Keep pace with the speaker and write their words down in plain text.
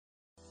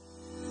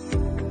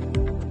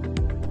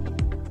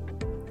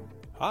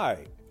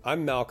Hi,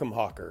 I'm Malcolm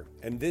Hawker,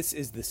 and this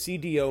is the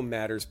CDO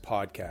Matters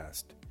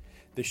podcast,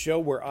 the show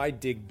where I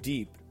dig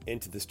deep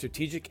into the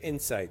strategic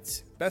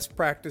insights, best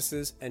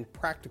practices, and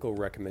practical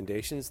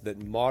recommendations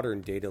that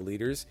modern data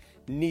leaders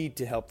need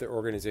to help their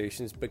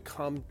organizations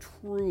become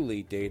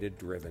truly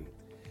data-driven.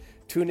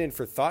 Tune in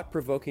for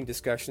thought-provoking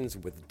discussions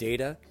with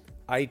data,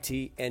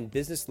 IT, and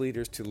business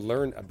leaders to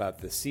learn about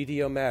the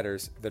CDO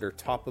matters that are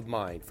top of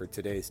mind for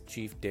today's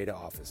chief data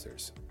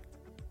officers.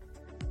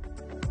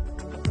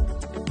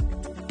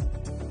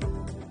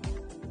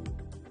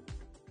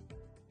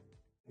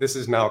 This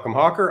is Malcolm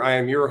Hawker. I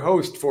am your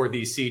host for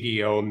the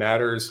CDO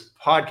Matters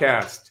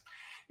podcast.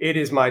 It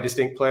is my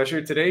distinct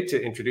pleasure today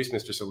to introduce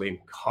Mr. Saleem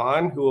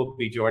Khan, who will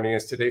be joining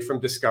us today from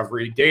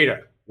Discovery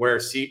Data, where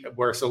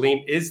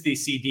Saleem is the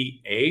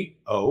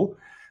CDAO.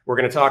 We're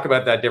going to talk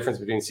about that difference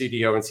between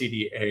CDO and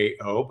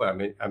CDAO, but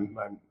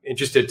I'm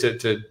interested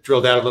to drill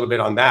down a little bit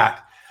on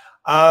that.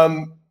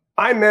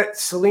 I met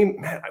Saleem,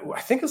 man,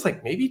 I think it was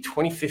like maybe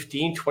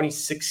 2015,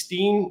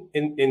 2016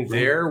 in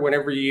there,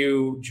 whenever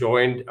you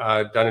joined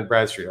Dun &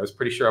 Bradstreet. I was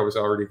pretty sure I was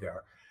already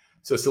there.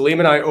 So Saleem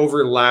and I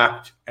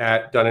overlapped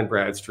at Dun &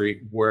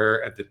 Bradstreet,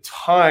 where at the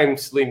time,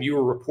 Saleem, you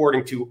were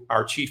reporting to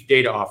our chief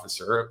data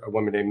officer, a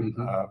woman named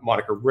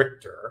Monica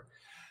Richter.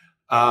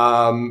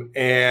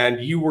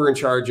 And you were in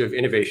charge of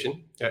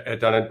innovation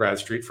at Dun &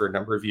 Bradstreet for a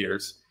number of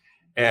years.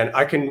 And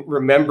I can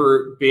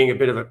remember being a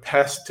bit of a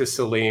pest to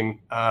Saleem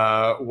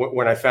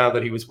when I found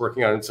that he was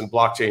working on some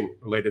blockchain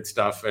related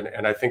stuff.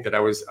 And I think that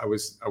I was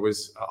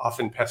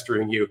often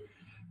pestering you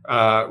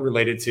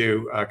related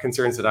to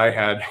concerns that I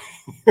had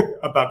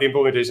about the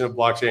implementation of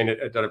blockchain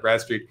at Dun &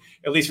 Bradstreet,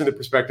 at least from the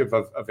perspective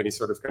of any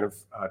sort of kind of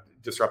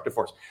disruptive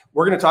force.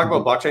 We're going to talk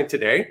about blockchain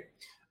today.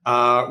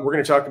 We're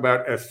going to talk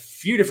about a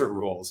few different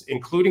roles,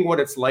 including what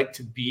it's like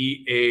to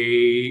be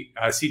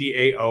a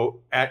CDAO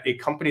at a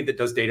company that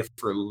does data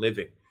for a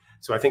living.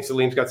 So I think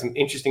Saleem's got some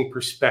interesting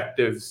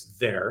perspectives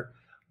there.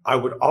 I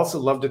would also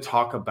love to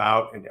talk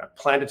about, and I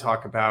plan to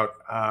talk about,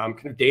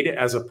 kind of data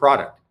as a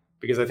product,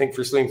 because I think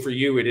for Saleem, for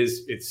you,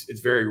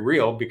 it's very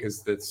real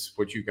because that's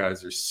what you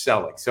guys are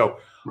selling. So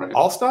right.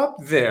 I'll stop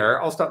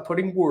there. I'll stop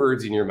putting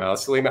words in your mouth.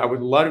 Saleem, I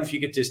would love if you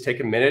could just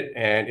take a minute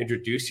and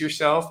introduce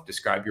yourself,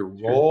 describe your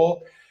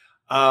role.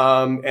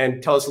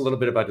 And tell us a little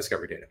bit about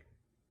Discovery Data.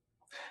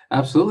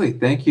 Absolutely.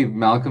 Thank you,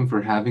 Malcolm,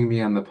 for having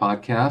me on the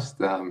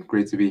podcast.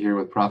 Great to be here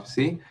with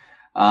Prophecy.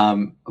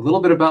 A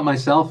little bit about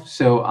myself.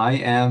 So I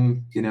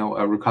am,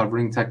 a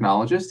recovering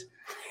technologist.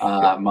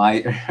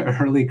 My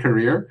early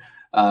career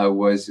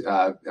was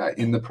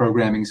in the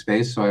programming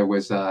space. So I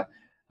was, out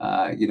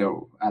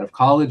of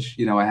college.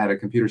 I had a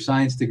computer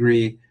science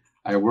degree.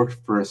 I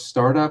worked for a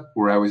startup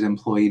where I was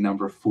employee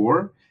number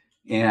 4.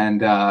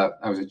 And I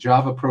was a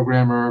Java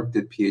programmer,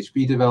 did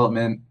PHP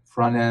development,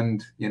 front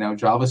end,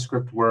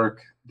 JavaScript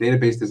work,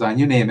 database design,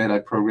 you name it. I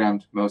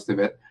programmed most of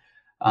it.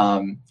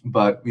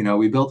 But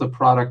we built a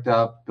product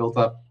built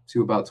up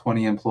to about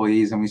 20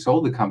 employees, and we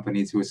sold the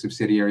company to a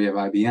subsidiary of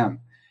IBM.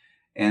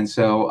 And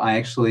so I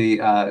actually,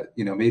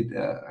 made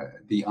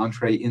the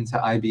entree into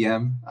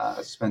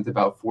IBM, spent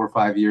about 4 or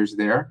 5 years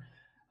there,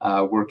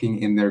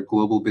 working in their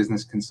global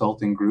business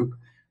consulting group,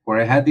 where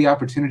I had the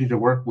opportunity to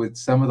work with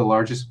some of the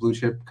largest blue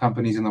chip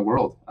companies in the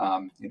world.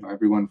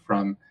 Everyone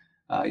from,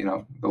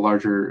 the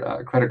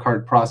larger credit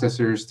card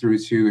processors through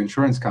to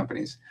insurance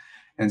companies.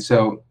 And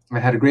so I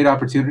had a great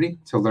opportunity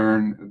to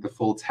learn the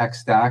full tech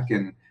stack.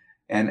 And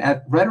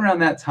right around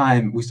that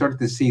time, we started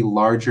to see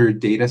larger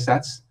data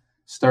sets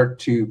start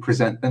to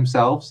present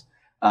themselves,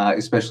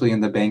 especially in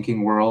the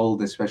banking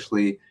world,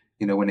 especially,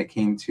 when it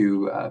came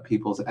to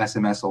people's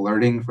SMS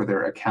alerting for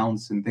their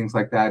accounts and things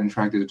like that, and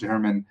trying to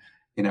determine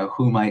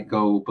who might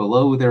go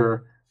below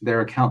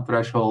their account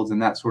thresholds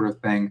and that sort of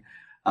thing.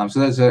 So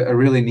that's a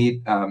really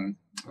neat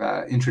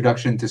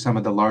introduction to some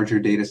of the larger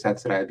data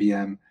sets at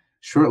IBM.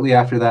 Shortly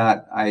after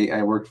that,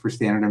 I worked for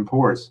Standard &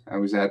 Poor's. I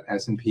was at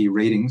S&P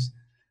Ratings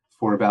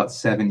for about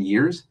 7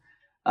 years.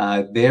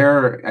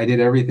 There, I did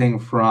everything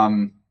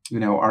from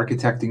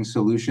architecting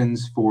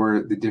solutions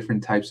for the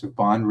different types of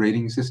bond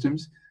rating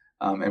systems,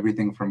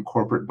 everything from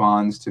corporate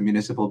bonds to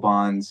municipal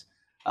bonds,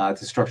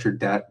 to structured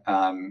debt.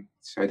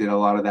 So I did a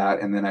lot of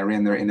that. And then I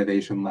ran their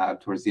innovation lab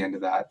towards the end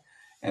of that.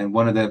 And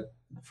one of the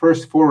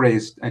first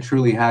forays I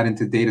truly had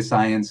into data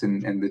science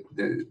and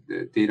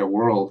the data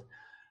world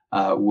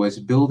was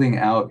building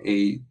out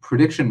a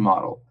prediction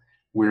model,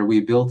 where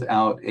we built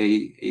out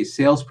a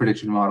sales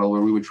prediction model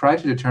where we would try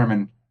to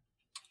determine,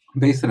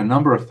 based on a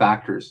number of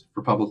factors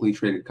for publicly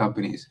traded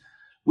companies,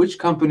 which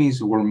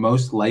companies were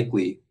most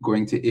likely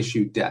going to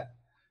issue debt.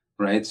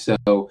 Right. So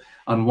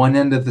on one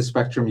end of the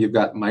spectrum, you've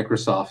got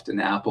Microsoft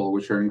and Apple,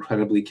 which are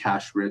incredibly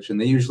cash rich,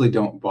 and they usually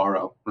don't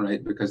borrow,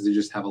 right, because they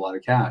just have a lot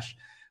of cash.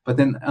 But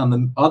then on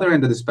the other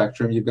end of the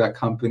spectrum, you've got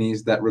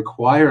companies that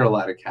require a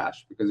lot of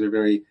cash because they're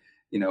very,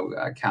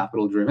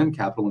 capital driven,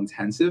 capital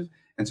intensive.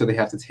 And so they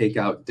have to take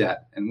out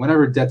debt. And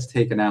whenever debt's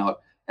taken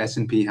out,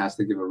 S&P has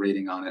to give a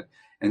rating on it.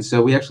 And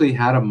so we actually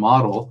had a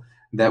model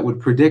that would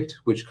predict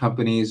which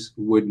companies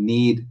would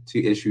need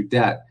to issue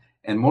debt.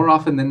 And more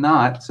often than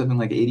not, something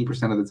like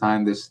 80% of the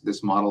time,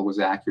 this model was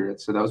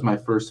accurate. So that was my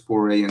first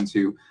foray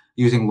into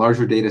using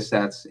larger data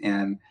sets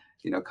and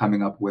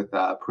coming up with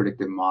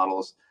predictive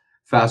models.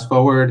 Fast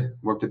forward,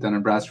 worked at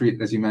Dun &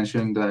 Bradstreet, as you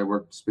mentioned. I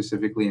worked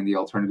specifically in the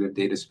alternative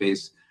data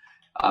space.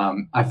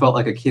 I felt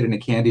like a kid in a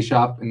candy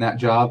shop in that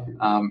job.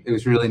 It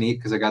was really neat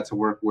because I got to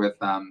work with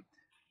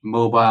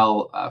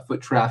mobile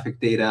foot traffic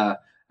data.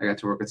 I got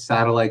to work with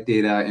satellite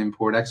data,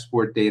 import,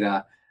 export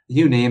data,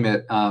 you name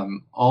it.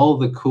 All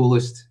the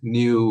coolest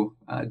new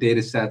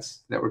data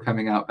sets that were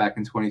coming out back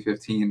in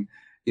 2015,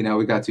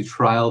 we got to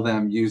trial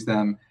them, use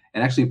them,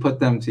 and actually put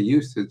them to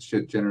use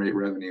to generate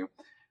revenue.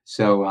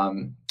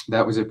 So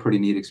that was a pretty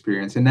neat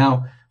experience. And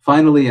now,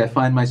 finally, I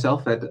find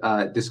myself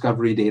at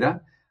Discovery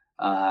Data.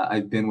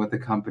 I've been with the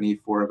company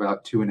for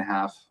about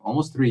 2.5,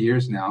 almost 3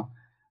 years now.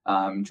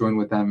 Joined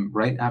with them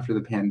right after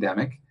the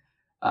pandemic.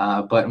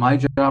 But my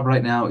job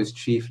right now is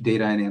Chief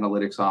Data and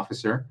Analytics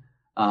Officer.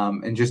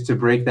 And just to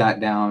break that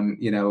down,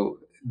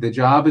 the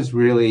job is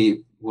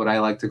really what I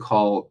like to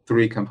call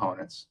 3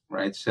 components,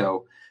 right?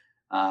 So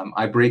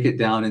I break it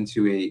down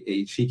into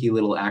a cheeky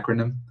little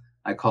acronym.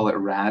 I call it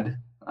RAD,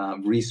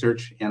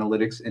 Research,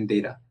 Analytics, and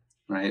Data,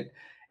 right?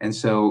 And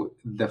so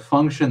the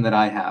function that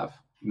I have,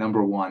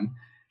 number one,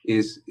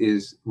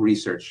 is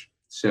research.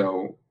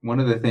 So one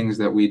of the things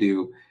that we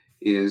do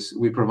is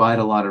we provide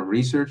a lot of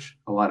research,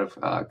 a lot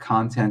of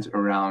content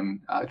around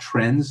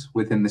trends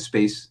within the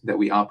space that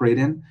we operate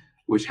in,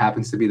 which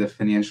happens to be the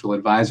financial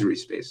advisory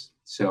space.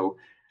 So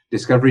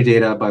Discovery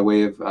Data, by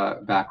way of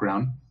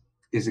background,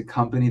 is a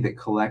company that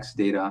collects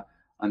data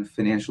on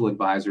financial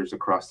advisors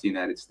across the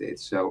United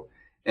States. So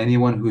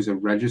anyone who's a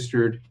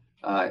registered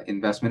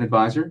investment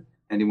advisor,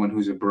 anyone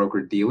who's a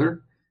broker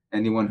dealer,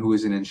 anyone who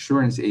is an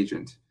insurance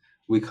agent,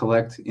 we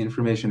collect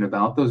information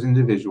about those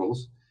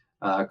individuals,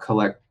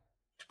 collect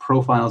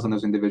profiles on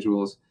those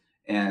individuals,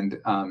 and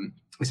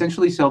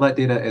essentially sell that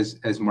data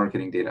as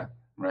marketing data,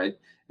 right?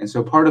 And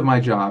so part of my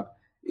job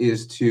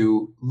is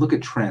to look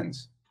at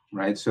trends,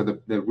 right? So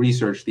the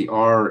research, the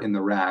R in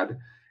the RAD,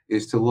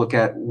 is to look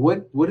at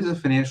what is a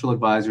financial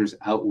advisor's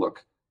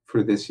outlook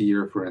for this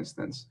year, for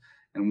instance.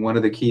 And one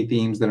of the key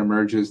themes that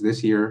emerges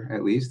this year,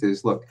 at least,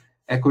 is look,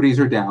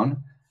 equities are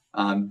down,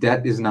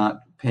 debt is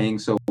not paying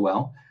so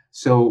well.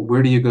 So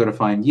where do you go to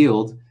find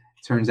yield?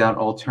 Turns out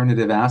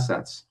alternative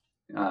assets,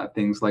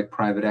 things like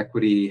private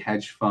equity,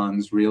 hedge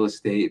funds, real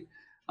estate,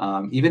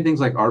 even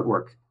things like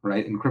artwork,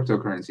 right, and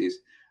cryptocurrencies.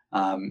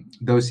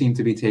 Those seem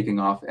to be taking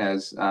off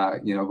as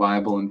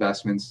viable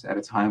investments at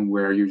a time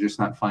where you're just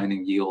not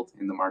finding yield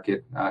in the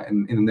market,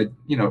 in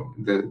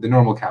the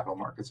normal capital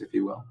markets, if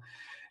you will.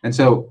 And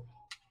so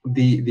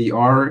the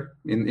R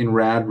in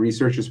RAD,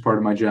 research, is part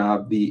of my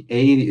job. The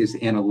A is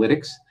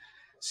analytics.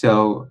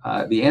 So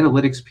the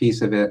analytics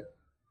piece of it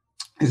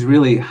is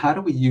really, how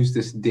do we use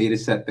this data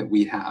set that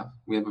we have?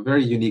 We have a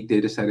very unique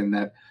data set in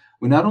that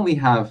we not only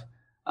have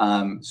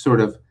sort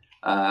of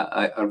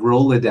a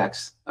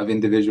Rolodex of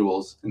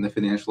individuals in the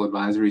financial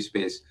advisory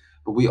space,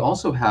 but we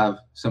also have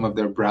some of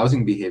their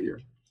browsing behavior.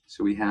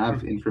 So we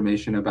have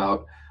information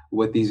about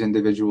what these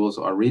individuals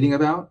are reading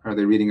about. Are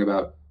they reading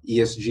about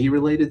ESG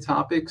related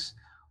topics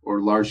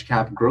or large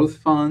cap growth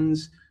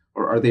funds?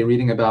 Or are they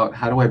reading about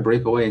how do I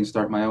break away and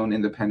start my own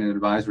independent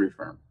advisory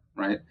firm,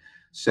 right?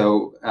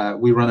 So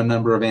we run a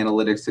number of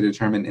analytics to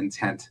determine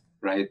intent,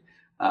 right?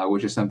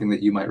 Which is something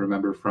that you might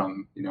remember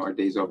from our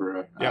days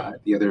over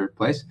at the other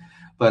place.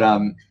 But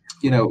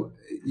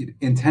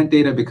intent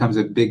data becomes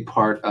a big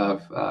part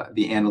of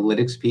the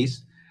analytics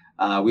piece.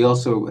 We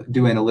also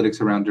do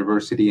analytics around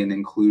diversity and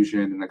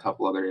inclusion and a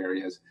couple other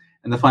areas.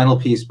 And the final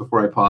piece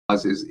before I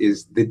pause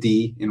is the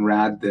D in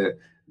RAD,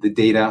 the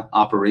data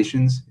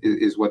operations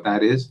is what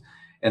that is.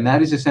 And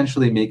that is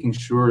essentially making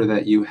sure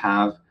that you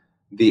have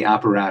the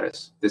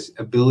apparatus, this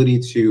ability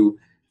to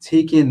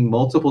take in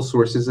multiple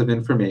sources of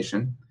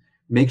information,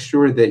 make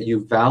sure that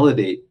you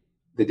validate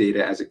the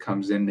data as it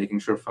comes in, making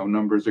sure phone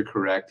numbers are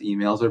correct,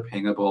 emails are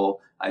pingable,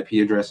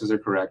 IP addresses are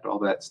correct, all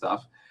that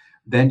stuff.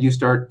 Then you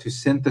start to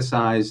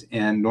synthesize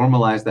and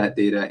normalize that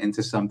data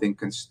into something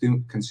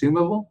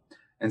consumable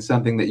and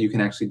something that you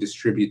can actually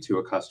distribute to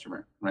a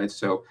customer, right?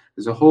 So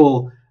there's a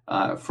whole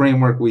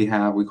framework we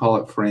have. We call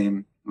it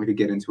FRAME. We could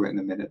get into it in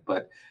a minute,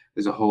 but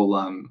there's a whole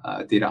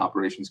data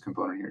operations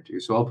component here too.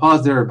 So I'll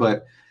pause there,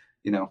 but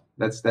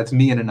that's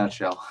me in a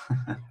nutshell.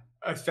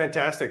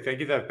 Fantastic. Thank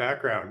you for that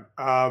background.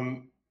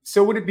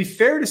 So would it be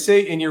fair to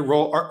say in your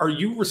role, are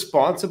you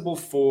responsible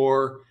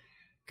for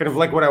kind of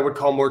like what I would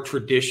call more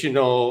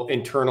traditional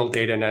internal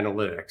data and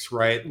analytics,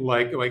 right?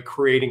 Like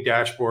creating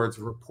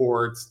dashboards,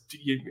 reports,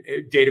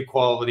 data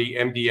quality,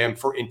 MDM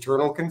for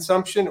internal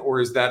consumption, or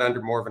is that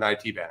under more of an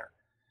IT banner?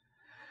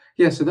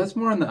 Yeah, so that's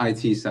more on the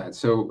IT side.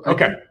 So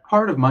okay. I think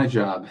part of my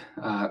job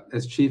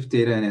as Chief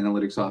Data and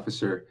Analytics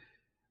Officer,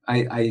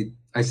 I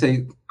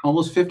say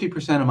almost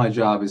 50% of my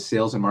job is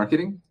sales and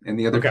marketing, and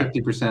the other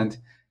 50%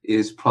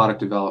 is product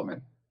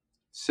development.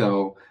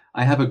 So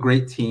I have a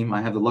great team.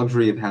 I have the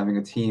luxury of having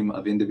a team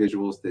of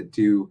individuals that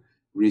do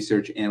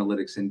research,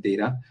 analytics, and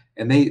data,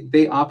 and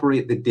they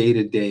operate the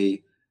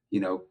day-to-day,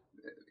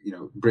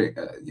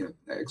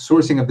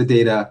 sourcing of the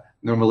data,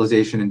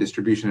 normalization and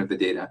distribution of the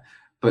data.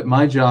 But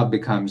my job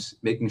becomes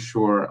making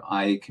sure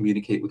I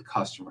communicate with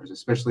customers,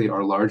 especially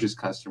our largest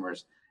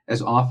customers,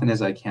 as often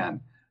as I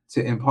can,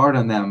 to impart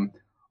on them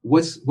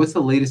what's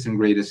the latest and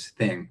greatest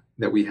thing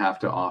that we have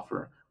to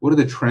offer. What are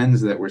the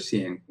trends that we're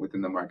seeing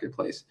within the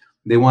marketplace?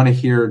 They want to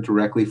hear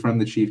directly from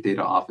the chief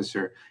data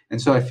officer. And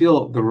so I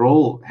feel the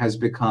role has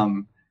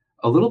become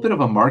a little bit of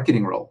a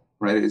marketing role,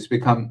 right? It's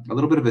become a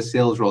little bit of a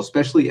sales role,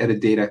 especially at a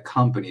data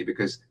company,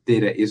 because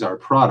data is our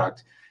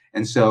product.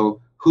 And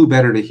so who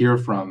better to hear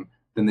from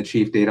than the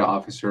chief data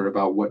officer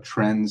about what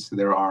trends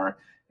there are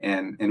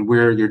and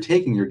where you're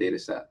taking your data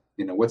set?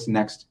 What's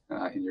next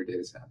in your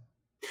data set?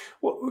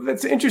 Well,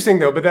 that's interesting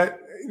though, but that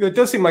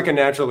does seem like a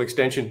natural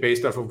extension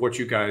based off of what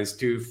you guys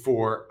do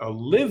for a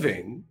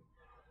living.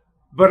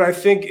 But I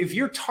think if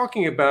you're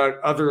talking about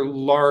other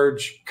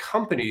large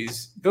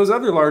companies, those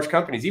other large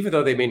companies, even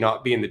though they may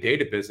not be in the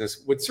data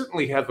business, would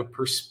certainly have a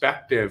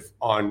perspective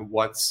on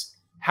what's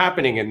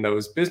happening in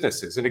those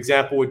businesses. An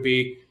example would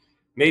be,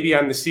 maybe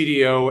I'm the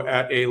CDO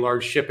at a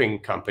large shipping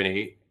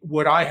company.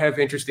 Would I have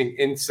interesting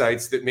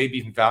insights that may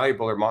be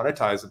valuable or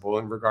monetizable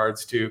in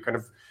regards to kind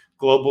of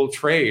global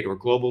trade or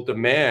global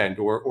demand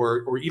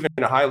or even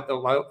a high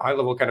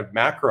level kind of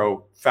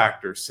macro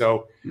factors?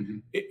 So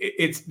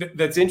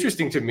that's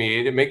interesting to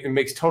me. It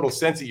makes total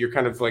sense that you're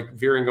kind of like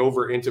veering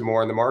over into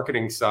more on the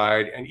marketing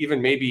side and even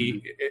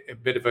maybe a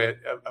bit of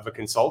a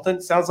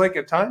consultant, sounds like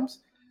at times.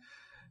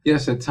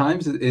 Yes, at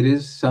times it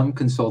is some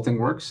consulting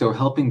work. So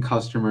helping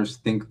customers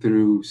think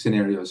through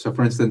scenarios. So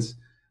for instance,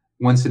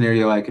 one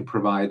scenario I could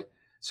provide.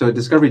 So at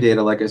Discovery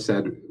Data, like I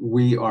said,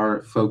 we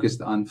are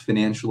focused on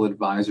financial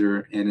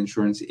advisor and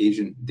insurance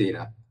agent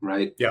data,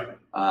 right? Yeah.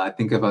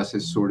 Think of us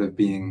as sort of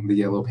being the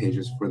yellow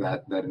pages for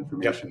that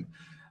information. Yep.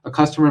 A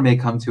customer may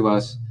come to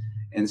us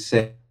and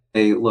say,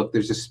 hey, look,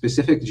 there's a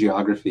specific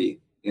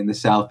geography in the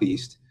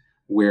Southeast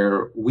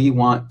where we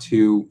want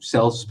to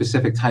sell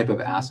specific type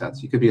of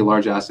assets. You could be a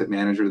large asset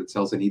manager that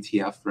sells an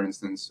ETF, for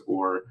instance,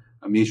 or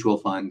a mutual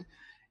fund.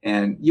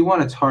 And you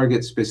want to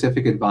target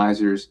specific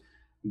advisors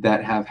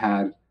that have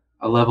had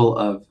a level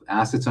of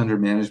assets under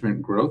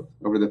management growth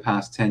over the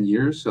past 10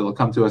 years. So they'll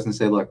come to us and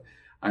say, look,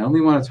 I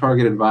only want to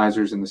target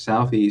advisors in the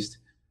Southeast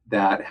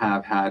that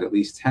have had at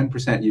least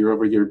 10%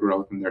 year-over-year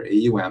growth in their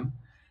AUM.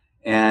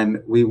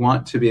 And we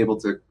want to be able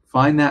to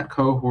find that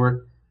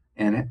cohort,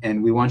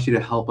 and we want you to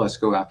help us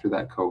go after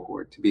that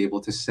cohort, to be able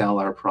to sell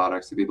our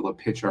products, to be able to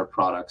pitch our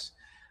products.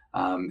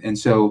 And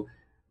so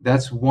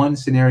that's one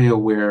scenario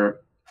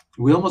where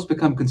we almost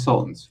become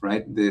consultants,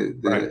 right?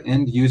 The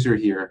end user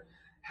here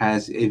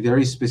has a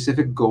very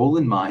specific goal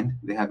in mind.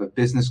 They have a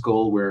business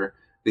goal where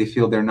they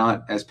feel they're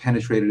not as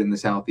penetrated in the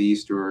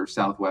Southeast or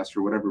Southwest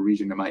or whatever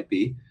region it might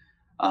be.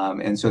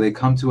 And so they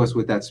come to us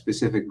with that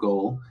specific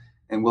goal,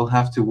 and we'll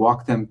have to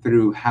walk them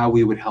through how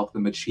we would help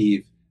them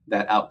achieve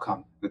that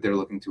outcome that they're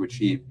looking to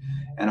achieve.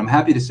 And I'm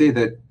happy to say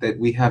that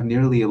we have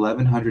nearly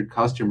 1,100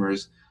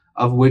 customers,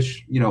 of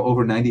which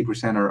over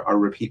 90% are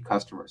repeat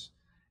customers.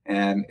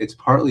 And it's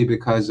partly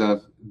because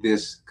of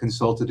this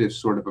consultative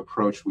sort of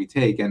approach we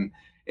take. And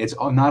it's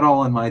not all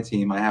on my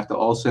team. I have to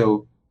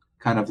also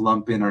kind of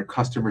lump in our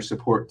customer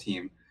support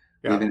team.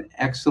 Yeah. We have an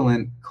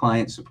excellent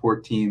client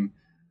support team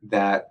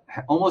that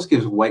almost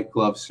gives white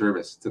glove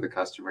service to the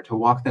customer, to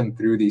walk them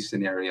through these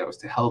scenarios,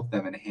 to help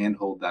them and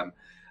handhold them.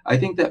 I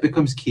think that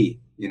becomes key.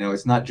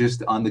 It's not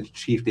just on the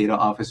chief data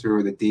officer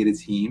or the data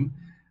team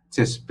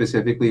to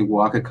specifically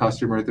walk a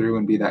customer through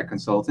and be that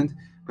consultant,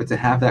 but to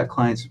have that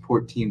client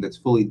support team that's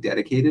fully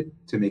dedicated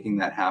to making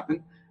that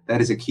happen.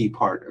 That is a key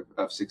part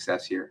of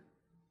success here.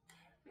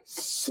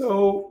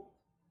 So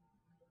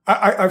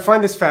I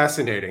find this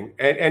fascinating,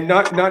 and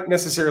not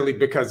necessarily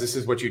because this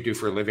is what you do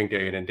for a living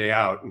day in and day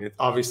out, and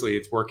obviously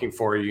it's working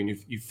for you and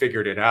you've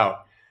figured it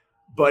out,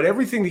 but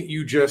everything that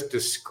you just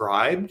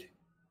described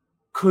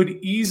could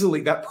easily,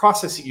 that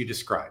process that you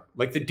described,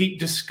 like the deep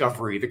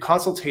discovery, the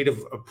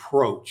consultative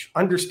approach,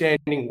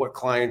 understanding what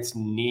clients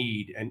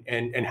need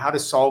and how to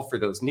solve for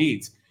those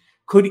needs,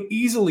 could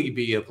easily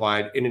be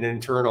applied in an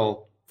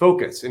internal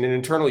focus, in an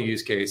internal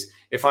use case.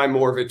 If I'm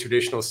more of a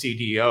traditional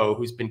CDO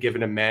who's been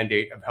given a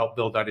mandate of help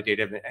build out a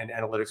data and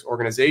analytics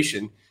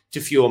organization to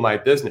fuel my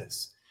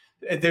business,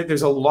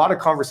 there's a lot of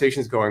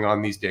conversations going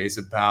on these days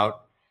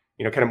about,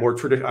 kind of more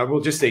traditional, I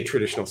will just say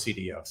traditional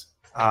CDOs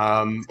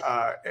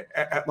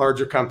at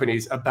larger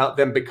companies, about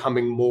them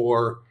becoming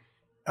more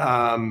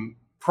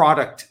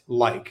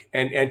product-like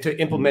and to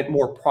implement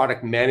more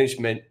product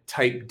management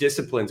type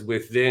disciplines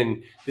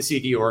within the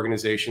CDO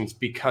organizations,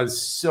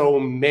 because so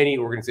many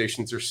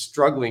organizations are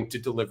struggling to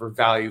deliver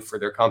value for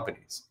their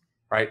companies,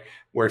 right?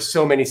 Where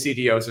so many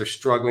CDOs are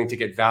struggling to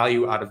get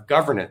value out of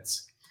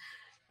governance.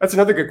 That's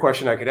another good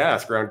question I could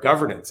ask around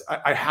governance.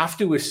 I have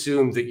to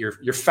assume that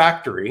your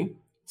factory,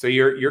 so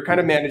you're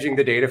kind of managing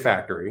the data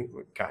factory,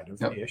 kind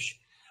of ish.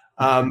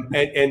 And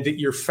that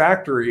your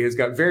factory has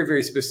got very,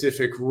 very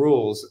specific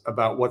rules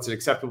about what's an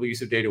acceptable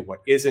use of data, what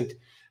isn't.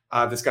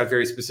 that's got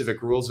very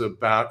specific rules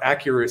about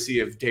accuracy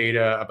of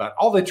data, about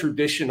all the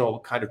traditional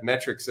kind of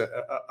metrics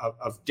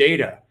of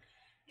data.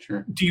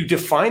 Sure. Do you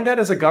define that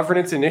as a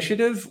governance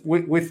initiative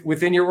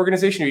within your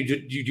organization, or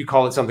do you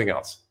call it something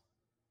else?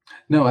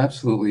 No,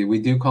 absolutely. We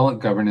do call it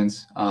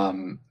governance.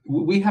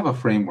 We have a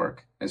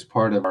framework as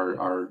part of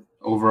our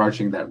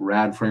overarching, that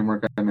RAD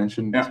framework I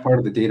mentioned. As part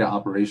of the data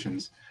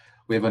operations,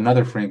 we have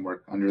another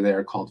framework under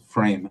there called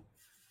FRAME,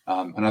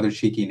 another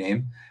cheeky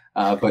name.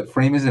 But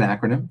FRAME is an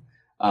acronym.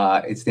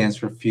 It stands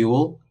for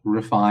Fuel,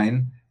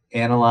 Refine,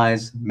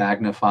 Analyze,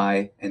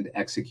 Magnify, and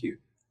Execute.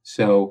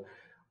 So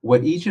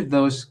what each of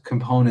those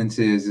components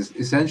is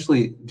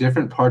essentially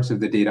different parts of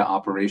the data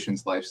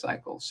operations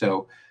lifecycle.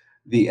 So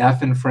the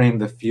F in FRAME,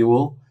 the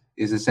fuel,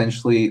 is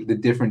essentially the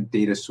different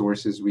data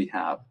sources we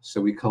have.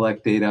 So we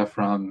collect data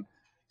from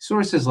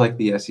sources like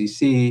the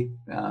SEC,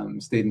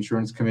 state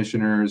insurance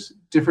commissioners,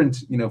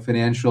 different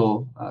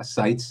financial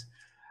sites,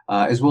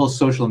 as well as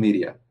social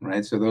media,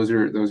 right? So those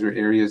are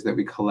areas that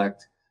we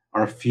collect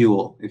our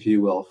fuel, if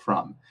you will,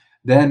 from.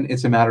 Then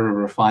it's a matter of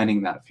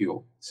refining that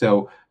fuel.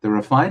 So the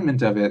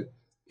refinement of it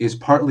is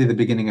partly the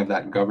beginning of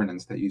that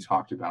governance that you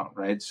talked about,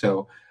 right?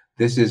 So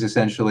this is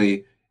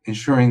essentially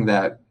ensuring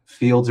that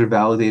fields are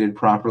validated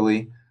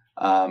properly.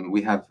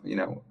 We have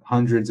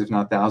hundreds, if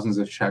not thousands,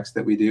 of checks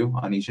that we do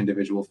on each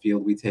individual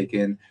field. We take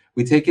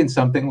in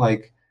something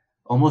like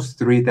almost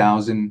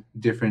 3,000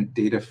 different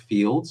data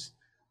fields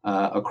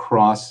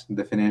across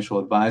the financial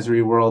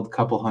advisory world,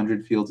 couple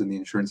hundred fields in the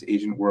insurance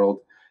agent world,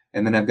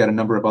 and then I've got a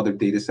number of other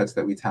data sets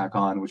that we tack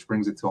on, which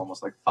brings it to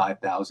almost like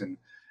 5,000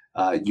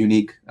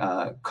 unique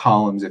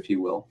columns, if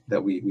you will,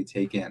 that we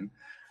take in.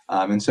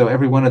 And so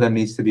every one of them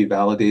needs to be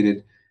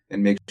validated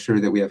and make sure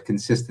that we have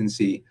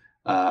consistency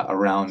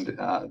around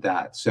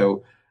that.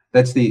 So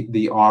that's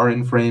the R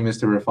in FRAME, is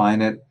to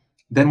refine it.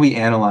 Then we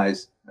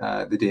analyze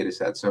the data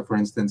set. So for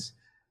instance,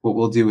 what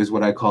we'll do is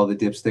what I call the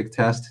dipstick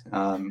test.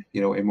 A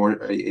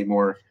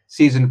more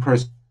seasoned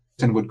person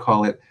would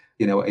call it,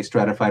 a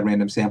stratified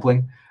random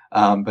sampling.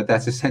 But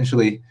that's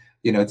essentially,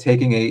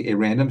 taking a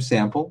random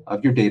sample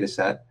of your data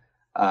set,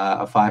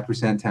 a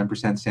 5%,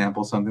 10%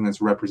 sample, something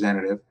that's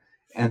representative,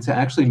 and to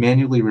actually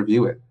manually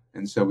review it.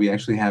 And so we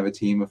actually have a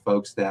team of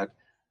folks that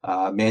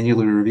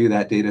manually review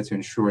that data to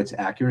ensure its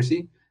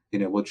accuracy.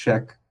 We'll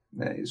check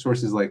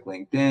sources like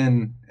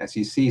LinkedIn,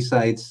 SEC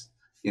sites,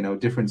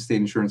 different state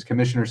insurance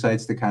commissioner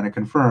sites to kind of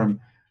confirm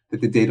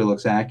that the data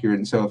looks accurate.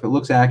 And so if it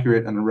looks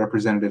accurate on a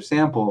representative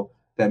sample,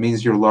 that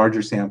means your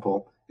larger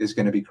sample is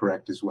going to be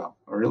correct as well,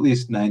 or at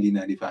least 90,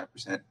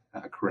 95%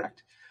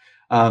 correct.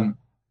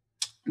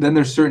 Then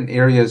there's certain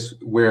areas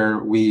where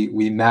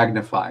we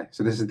magnify.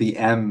 So this is the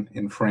M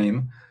in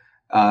FRAME.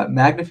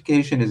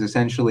 Magnification is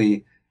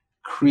essentially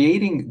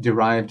creating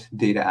derived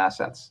data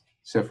assets.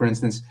 So for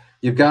instance,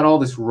 you've got all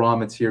this raw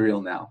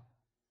material now.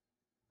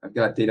 I've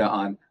got data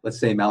on, let's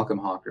say, Malcolm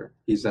Hawker.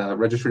 He's a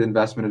registered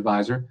investment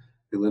advisor.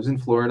 He lives in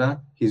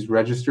Florida. He's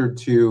registered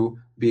to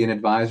be an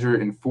advisor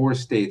in 4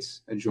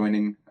 states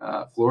adjoining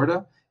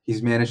Florida.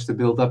 He's managed to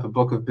build up a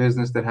book of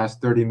business that has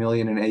 30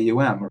 million in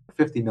AUM or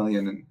 50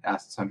 million in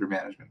assets under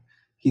management.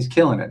 He's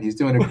killing it. He's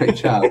doing a great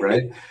job,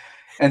 right?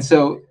 And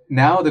so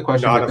now the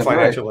question not becomes, a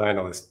financial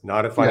analyst,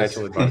 not a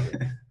financial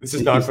advisor. This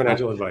is not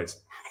financial advice.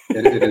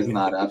 It is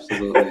not,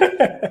 absolutely.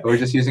 We're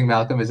just using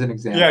Malcolm as an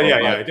example.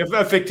 Yeah.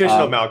 A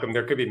fictional Malcolm.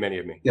 There could be many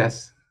of me.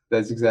 Yes,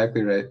 that's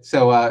exactly right.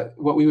 So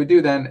what we would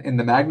do then in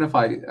the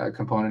magnify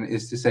component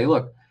is to say,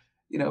 look,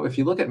 if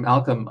you look at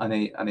Malcolm on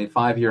a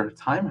 5-year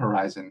time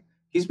horizon,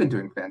 he's been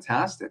doing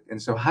fantastic. And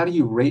so how do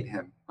you rate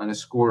him on a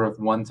score of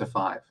 1 to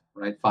 5,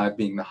 right? 5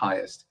 being the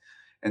highest.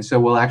 And so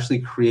we'll actually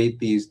create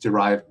these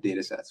derived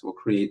data sets. We'll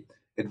create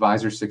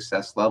advisor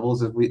success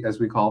levels, as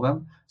we call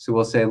them. So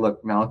we'll say,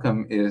 look,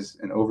 Malcolm is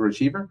an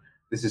overachiever.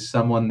 This is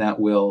someone that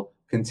will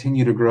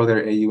continue to grow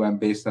their AUM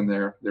based on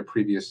their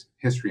previous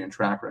history and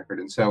track record.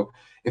 And so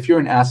if you're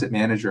an asset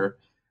manager,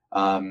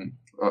 a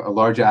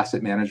large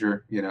asset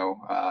manager,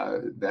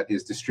 that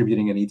is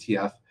distributing an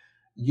ETF,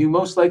 you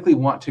most likely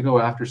want to go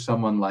after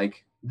someone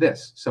like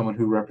this, someone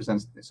who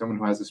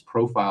has this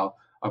profile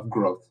of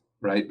growth,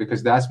 right?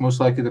 Because that's most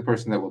likely the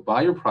person that will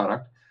buy your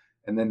product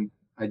and then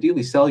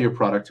ideally sell your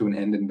product to an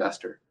end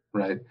investor,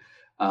 right?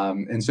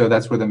 And so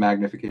that's where the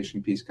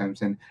magnification piece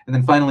comes in. And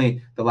then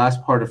finally, the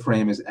last part of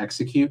FRAME is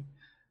execute.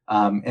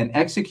 And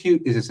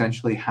execute is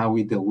essentially how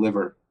we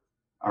deliver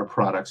our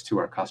products to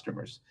our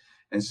customers.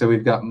 And so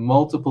we've got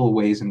multiple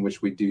ways in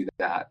which we do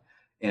that.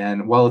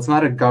 And while it's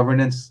not a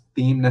governance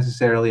theme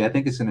necessarily, I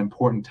think it's an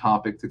important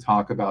topic to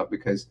talk about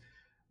because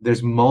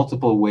there's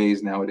multiple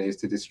ways nowadays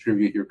to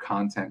distribute your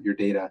content, your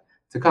data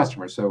to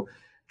customers. So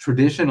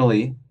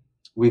traditionally,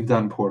 we've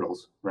done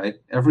portals, right?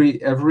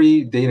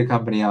 Every data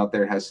company out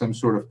there has some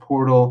sort of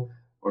portal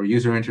or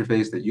user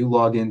interface that you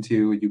log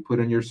into, you put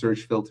in your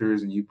search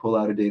filters and you pull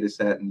out a data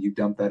set and you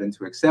dump that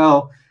into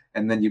Excel,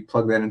 and then you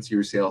plug that into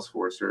your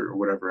Salesforce or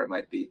whatever it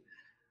might be.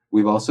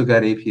 We've also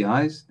got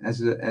APIs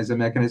as a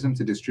mechanism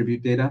to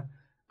distribute data.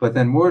 But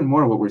then more and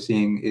more what we're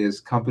seeing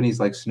is companies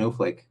like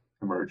Snowflake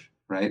emerge,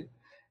 right?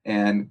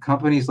 And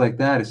companies like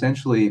that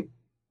essentially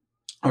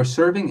are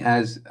serving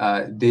as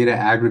data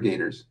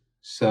aggregators.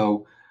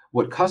 So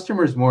what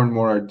customers more and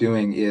more are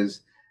doing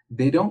is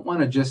they don't want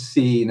to just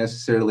see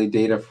necessarily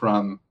data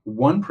from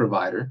one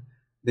provider.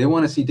 They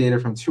want to see data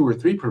from two or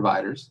three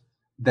providers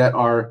that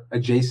are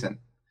adjacent,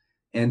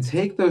 and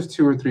take those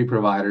two or three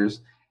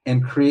providers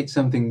and create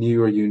something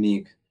new or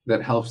unique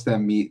that helps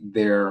them meet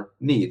their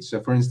needs.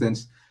 So for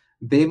instance,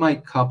 they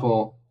might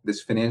couple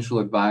this financial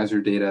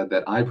advisor data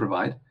that I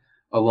provide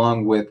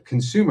along with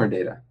consumer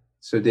data.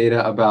 So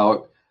data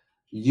about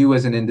you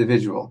as an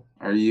individual.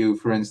 Are you,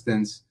 for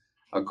instance,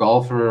 a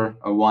golfer,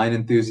 a wine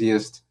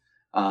enthusiast?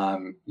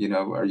 Are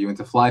you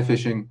into fly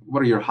fishing?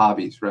 What are your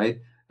hobbies, right?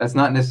 That's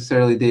not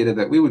necessarily data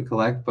that we would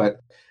collect,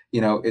 but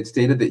it's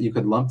data that you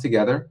could lump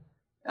together,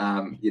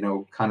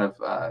 kind of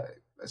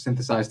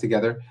synthesize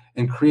together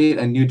and create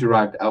a new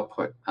derived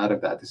output out of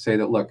that to say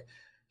that, look,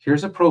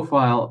 here's a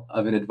profile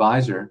of an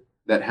advisor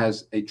that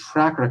has a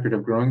track record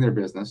of growing their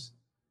business,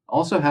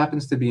 also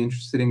happens to be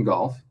interested in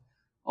golf,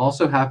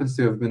 also happens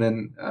to have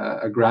been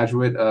a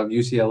graduate of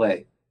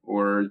UCLA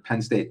or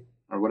Penn State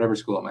or whatever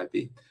school it might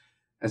be.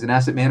 As an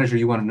asset manager,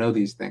 you want to know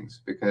these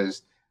things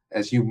because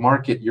as you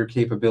market your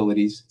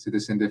capabilities to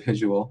this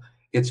individual,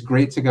 it's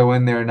great to go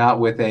in there not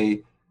with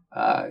a,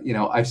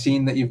 I've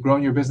seen that you've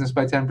grown your business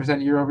by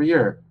 10% year over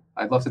year.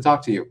 I'd love to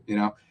talk to you.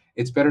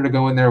 It's better to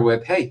go in there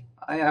with, hey,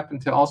 I happen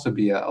to also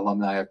be an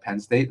alumni of Penn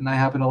State and I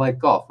happen to like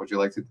golf. Would you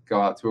like to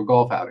go out to a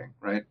golf outing,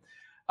 right?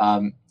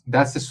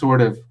 That's the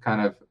sort of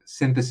kind of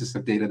synthesis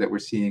of data that we're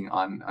seeing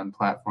on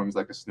platforms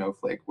like a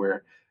Snowflake,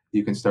 where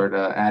you can start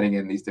adding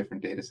in these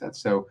different data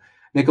sets. So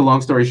make a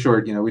long story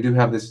short, we do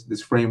have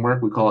this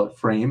framework, we call it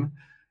Frame,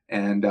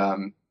 and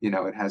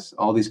it has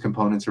all these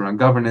components around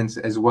governance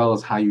as well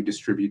as how you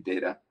distribute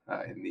data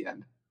in the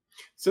end.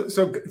 So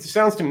it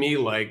sounds to me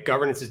like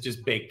governance is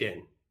just baked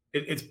in.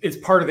 It's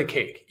part of the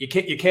cake.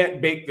 You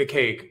can't bake the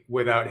cake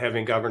without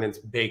having governance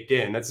baked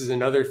in. This is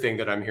another thing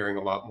that I'm hearing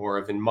a lot more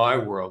of in my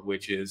world,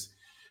 which is,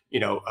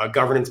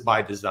 governance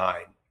by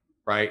design,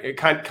 right? It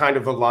kind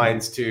of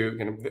aligns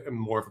to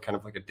more of a kind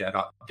of like a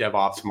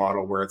DevOps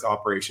model where it's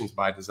operations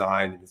by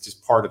design and it's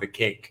just part of the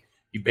cake.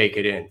 You bake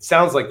it in.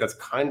 Sounds like that's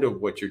kind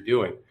of what you're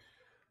doing.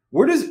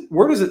 Where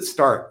does it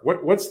start?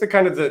 What's the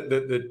kind of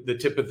the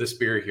tip of the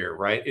spear here,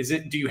 right?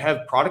 Do you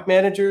have product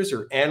managers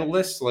or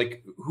analysts?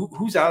 Like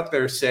who's out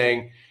there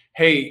saying,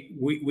 hey,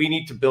 we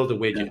need to build a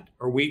widget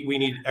or we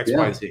need X,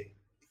 Y, Z?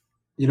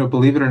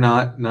 Believe it or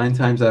not, 9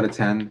 times out of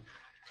 10,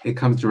 it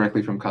comes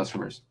directly from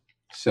customers.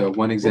 So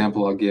one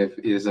example I'll give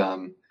is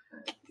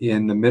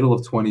in the middle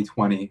of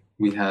 2020,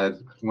 we had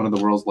one of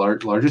the world's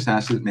largest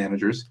asset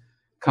managers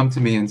come to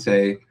me and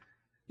say,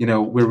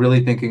 we're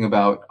really thinking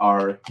about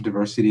our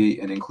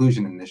diversity and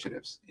inclusion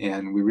initiatives,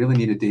 and we really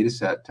need a data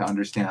set to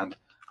understand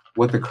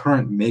what the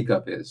current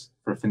makeup is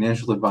for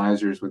financial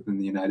advisors within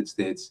the United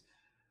States.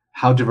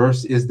 How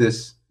diverse is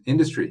this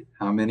industry?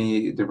 How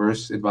many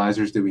diverse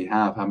advisors do we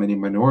have? How many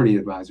minority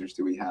advisors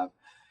do we have?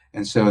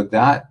 And so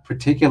that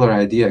particular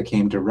idea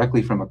came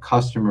directly from a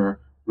customer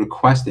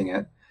requesting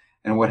it.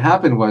 And what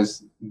happened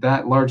was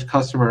that large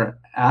customer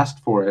asked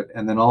for it,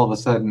 and then all of a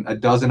sudden a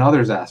dozen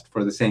others asked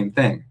for the same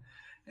thing.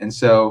 And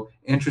so,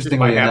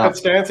 interestingly enough,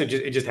 happenstance,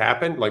 it just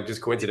happened, like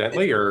just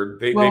coincidentally, or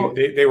they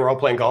were all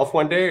playing golf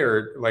one day,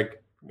 or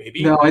like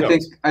maybe. No,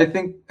 I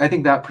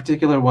think that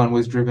particular one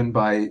was driven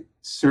by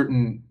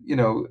certain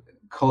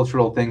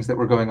cultural things that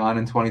were going on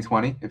in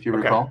 2020, if you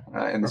recall,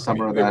 in the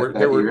summer of that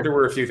year. There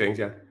were a few things,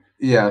 yeah.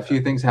 Yeah, a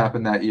few things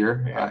happened that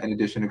year, in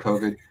addition to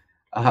COVID.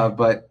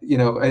 But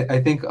I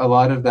think a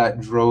lot of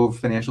that drove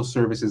financial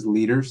services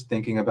leaders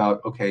thinking about,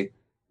 okay,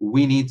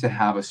 we need to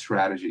have a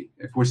strategy.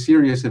 If we're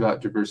serious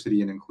about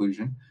diversity and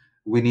inclusion,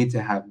 we need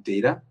to have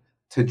data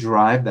to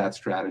drive that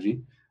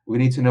strategy. We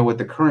need to know what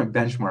the current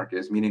benchmark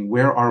is, meaning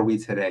where are we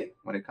today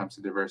when it comes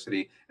to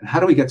diversity, and how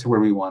do we get to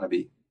where we want to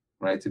be,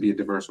 right, to be a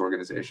diverse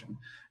organization.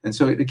 And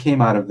so it came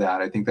out of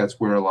that. I think that's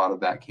where a lot of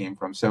that came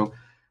from. So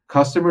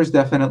customers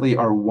definitely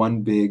are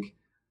one big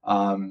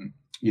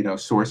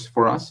source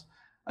for us.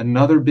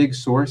 Another big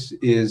source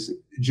is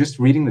just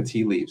reading the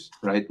tea leaves,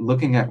 right?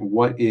 Looking at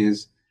what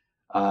is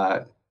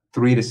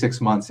 3 to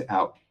 6 months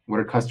out. What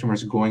are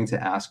customers going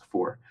to ask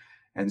for?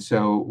 And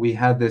so we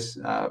had this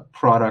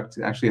product,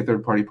 actually a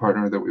third-party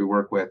partner that we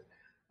work with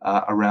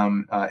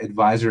around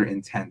advisor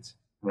intent,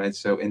 right?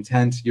 So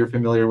intent, you're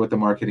familiar with the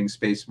marketing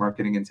space,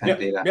 marketing intent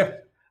data.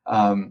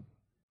 Yeah.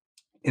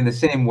 In the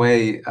same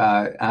way,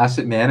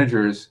 asset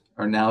managers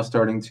are now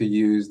starting to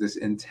use this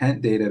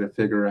intent data to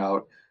figure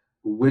out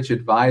which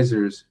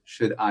advisors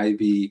should I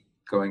be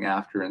going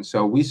after. And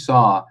so we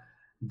saw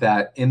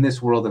that in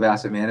this world of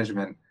asset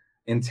management,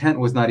 intent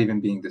was not even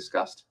being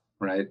discussed,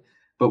 right?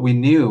 But we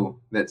knew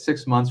that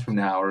 6 months from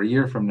now or a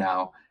year from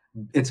now,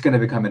 it's going to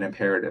become an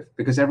imperative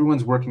because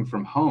everyone's working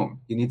from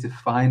home. You need to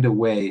find a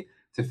way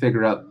to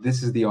figure out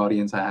this is the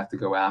audience I have to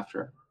go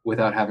after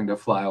without having to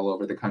fly all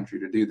over the country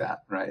to do that,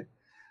 right?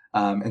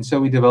 And so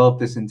we developed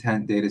this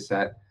intent data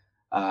set,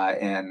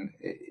 and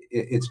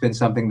it's been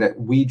something that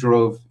we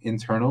drove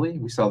internally.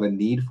 We saw the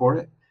need for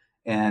it,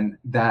 And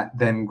that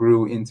then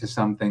grew into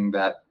something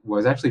that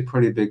was actually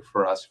pretty big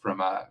for us from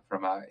a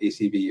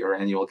ACV, or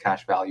annual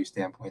cash value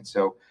standpoint.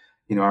 So,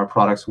 our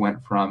products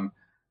went from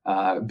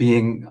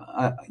being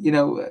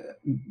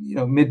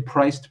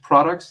mid-priced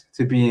products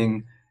to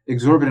being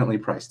exorbitantly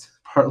priced,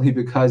 partly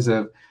because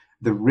of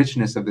the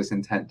richness of this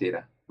intent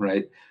data,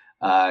 right?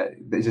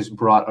 They just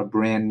brought a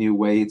brand new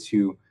way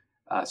to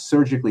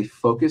surgically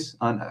focus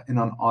on an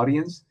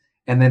audience,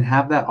 and then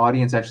have that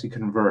audience actually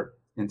convert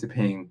into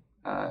paying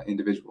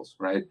individuals,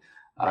 right?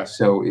 Right.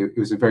 So it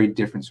was a very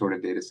different sort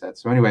of data set.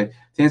 So anyway,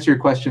 to answer your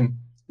question,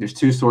 there's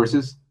two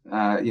sources.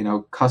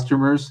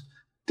 Customers,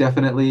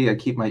 definitely, I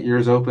keep my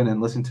ears open and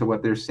listen to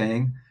what they're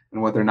saying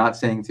and what they're not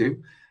saying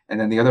too. And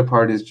then the other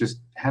part is just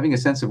having a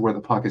sense of where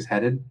the puck is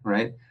headed,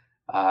 right?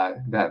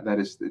 That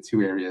is the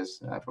two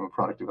areas from a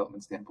product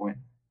development standpoint.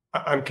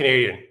 I'm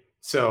Canadian,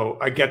 so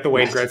I get the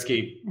Wayne Yes.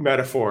 Gretzky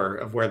metaphor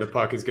of where the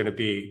puck is going to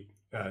be.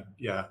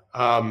 Yeah.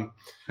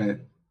 Right.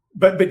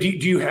 But do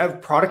you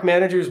have product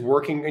managers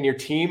working in your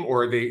team,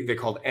 or are they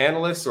called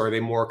analysts, or are they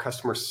more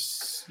customer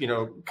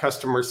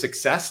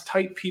success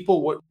type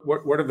people?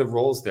 What are the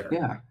roles there?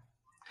 Yeah.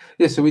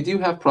 So we do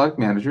have product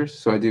managers.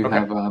 So I do Okay.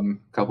 have a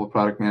couple of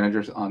product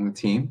managers on the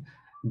team.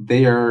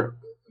 They are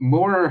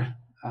more,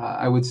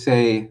 I would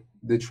say,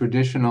 the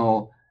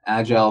traditional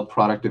agile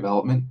product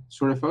development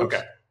sort of folks.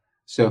 Okay.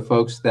 So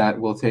folks that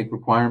will take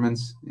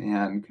requirements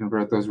and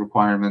convert those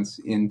requirements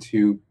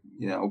into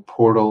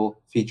portal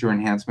feature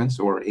enhancements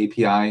or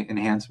API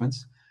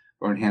enhancements,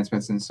 or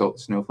enhancements in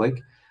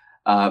Snowflake.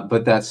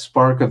 But that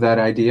spark of that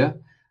idea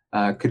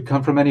could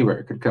come from anywhere.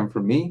 It could come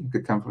from me. It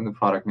could come from the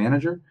product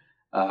manager.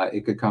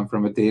 It could come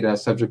from a data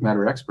subject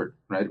matter expert,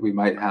 right? We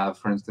might have,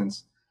 for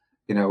instance,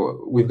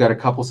 we've got a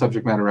couple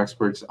subject matter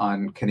experts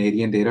on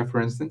Canadian data, for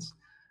instance.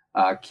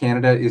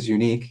 Canada is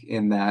unique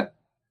in that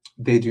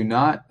they do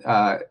not,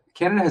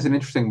 Canada has an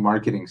interesting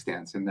marketing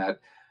stance in that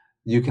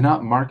you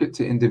cannot market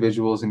to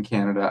individuals in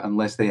Canada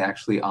unless they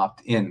actually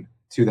opt in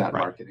to that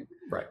marketing.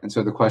 Right. And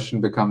so the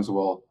question becomes,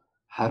 well,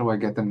 how do I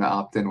get them to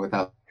opt in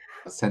without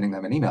sending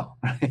them an email?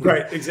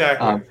 Right.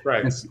 Exactly.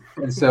 Right.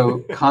 And so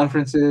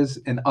conferences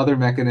and other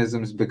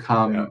mechanisms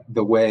become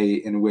the way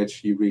in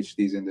which you reach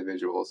these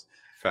individuals.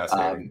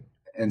 Fascinating.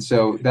 And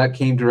so that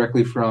came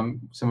directly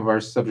from some of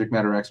our subject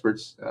matter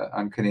experts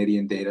on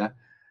Canadian data.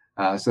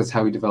 So that's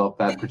how we developed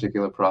that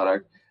particular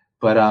product.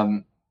 But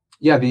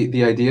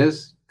the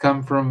ideas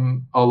come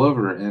from all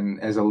over. And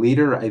as a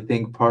leader, I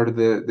think part of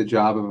the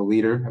job of a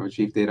leader, of a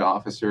chief data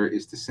officer,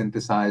 is to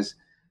synthesize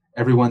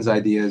everyone's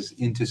ideas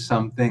into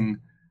something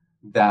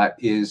that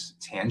is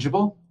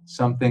tangible,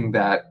 something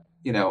that,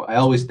 I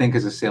always think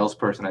as a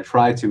salesperson, I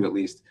try to at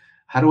least,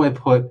 how do I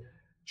put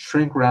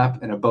shrink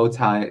wrap and a bow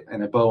tie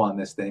and a bow on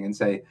this thing and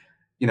say,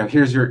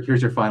 here's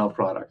your final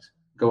product.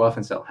 Go off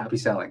and sell. Happy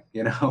selling,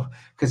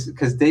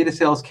 because data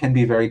sales can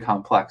be very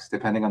complex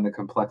depending on the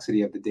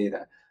complexity of the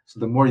data. So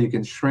the more you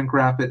can shrink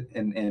wrap it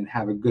and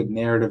have a good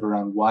narrative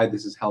around why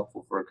this is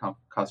helpful for a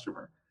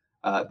customer,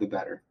 the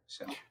better.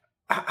 So,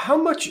 how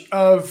much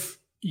of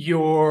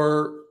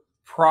your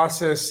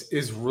process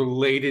is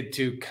related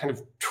to kind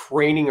of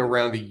training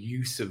around the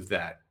use of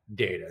that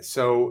data?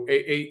 So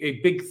a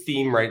big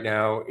theme right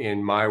now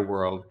in my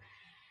world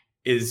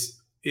is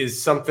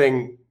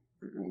something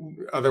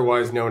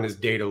otherwise known as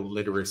data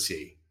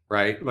literacy,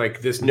 right?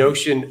 Like this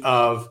notion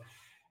of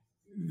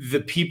the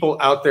people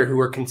out there who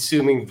are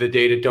consuming the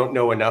data don't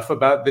know enough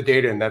about the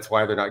data, and that's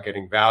why they're not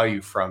getting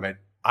value from it.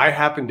 I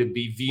happen to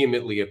be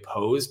vehemently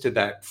opposed to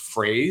that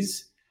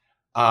phrase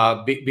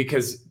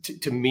because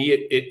to me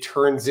it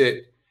turns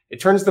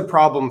the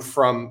problem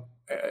from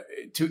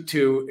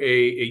to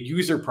a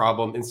user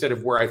problem instead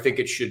of where I think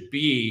it should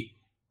be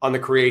on the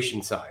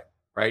creation side,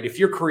 right? If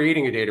you're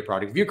creating a data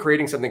product, if you're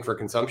creating something for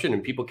consumption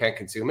and people can't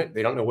consume it,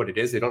 they don't know what it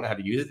is, they don't know how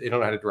to use it, they don't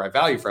know how to derive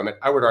value from it,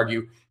 I would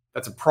argue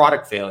that's a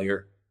product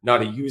failure,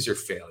 not a user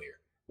failure.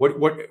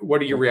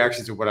 What are your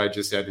reactions to what I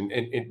just said,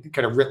 and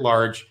kind of writ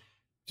large,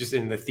 just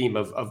in the theme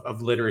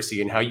of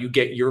literacy and how you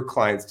get your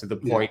clients to the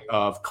point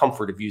of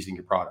comfort of using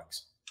your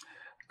products?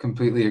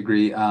 Completely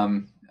agree.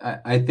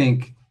 I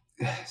think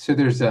so.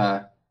 There's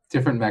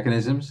different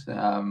mechanisms.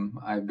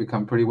 I've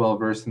become pretty well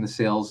versed in the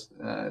sales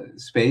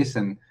space,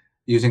 and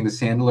using the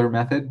Sandler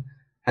method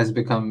has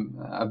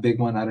become a big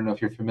one. I don't know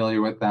if you're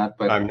familiar with that,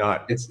 but I'm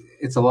not.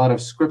 It's a lot of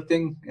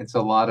scripting. It's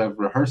a lot of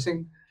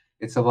rehearsing.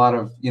 It's a lot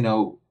of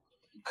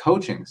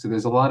coaching. So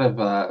there's a lot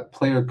of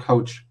player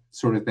coach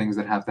sort of things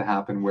that have to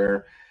happen,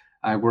 where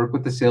I work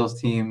with the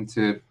sales team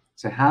to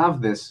have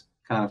this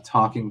kind of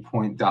talking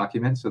point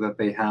document so that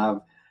they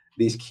have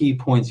these key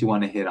points you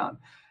want to hit on.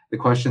 The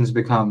questions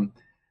become,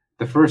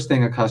 the first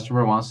thing a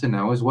customer wants to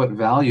know is, what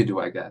value do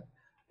I get?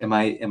 Am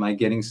I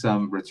getting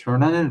some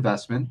return on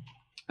investment?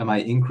 Am I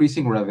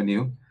increasing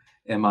revenue?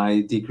 Am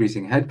I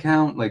decreasing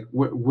headcount? Like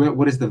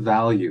what is the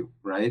value,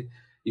 right?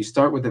 You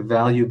start with a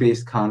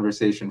value-based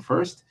conversation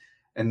first,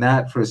 and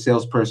that for a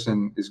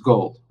salesperson is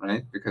gold,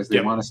 right? Because they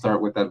want to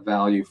start with that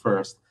value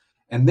first.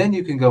 And then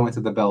you can go into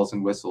the bells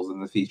and whistles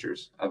and the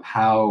features of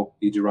how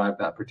you derive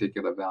that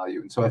particular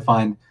value. And so I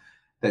find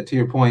that, to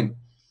your point,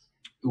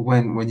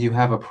 when you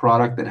have a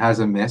product that has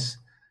a miss,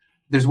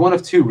 there's one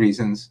of two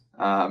reasons.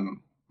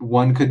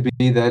 One could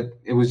be that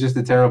it was just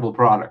a terrible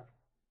product,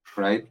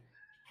 right?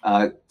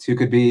 Two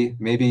could be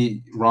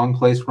maybe wrong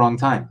place, wrong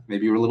time.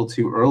 Maybe you were a little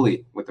too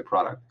early with the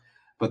product.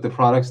 But the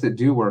products that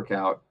do work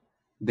out,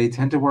 they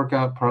tend to work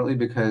out partly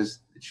because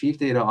the chief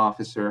data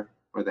officer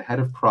or the head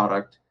of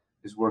product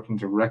is working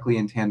directly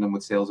in tandem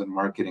with sales and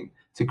marketing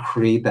to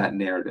create that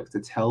narrative, to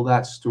tell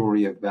that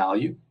story of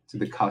value to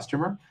the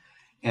customer,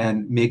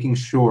 and making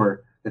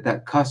sure that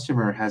that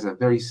customer has a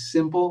very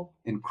simple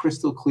and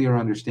crystal clear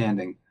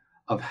understanding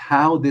of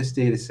how this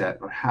data set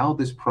or how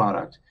this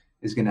product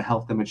is going to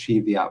help them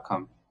achieve the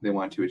outcome they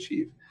want to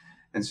achieve.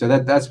 And so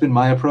that's been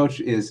my approach.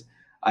 Is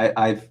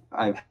I've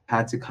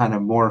had to kind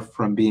of morph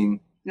from being,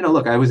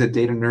 look, I was a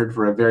data nerd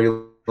for a very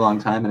long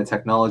time and a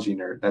technology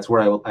nerd. That's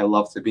where I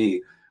love to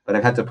be. But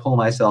I've had to pull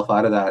myself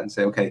out of that and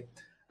say, okay,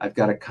 I've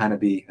got to kind of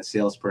be a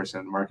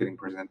salesperson, marketing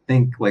person, and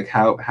think like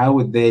how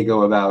would they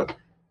go about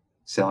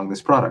selling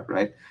this product,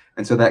 right?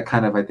 And so that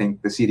kind of, I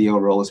think, the CDO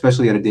role,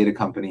 especially at a data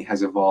company,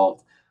 has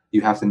evolved.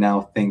 You have to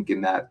now think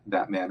in that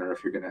manner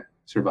if you're going to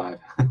survive.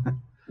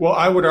 Well,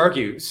 I would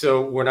argue.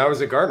 So when I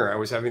was at Gartner, I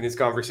was having these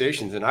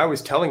conversations and I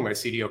was telling my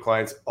CDO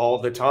clients all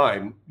the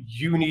time,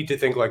 you need to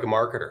think like a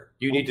marketer.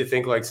 You need to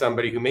think like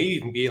somebody who may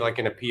even be like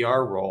in a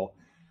PR role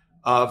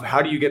of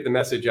how do you get the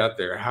message out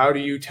there? How do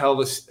you tell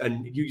this?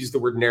 And you use the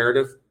word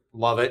narrative.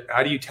 Love it.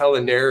 How do you tell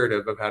a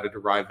narrative of how to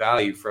derive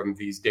value from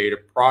these data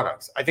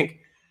products? I think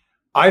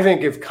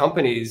if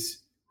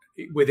companies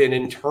within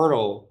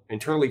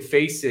internally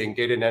facing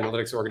data and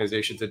analytics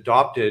organizations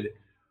adopted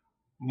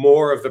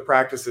more of the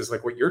practices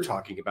like what you're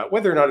talking about,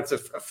 whether or not it's a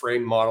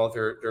frame model,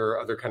 there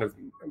are other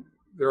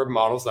there are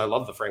models. I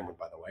love the frame one,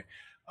 by the way,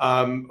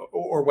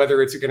 or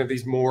whether it's kind of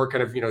these more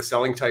kind of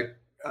selling type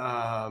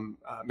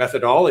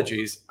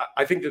methodologies.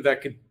 I think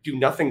that could do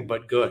nothing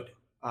but good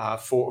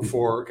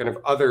for kind of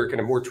other kind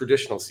of more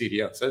traditional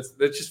CDOs.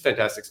 That's just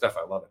fantastic stuff.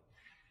 I love it.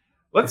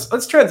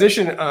 Let's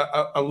transition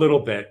a little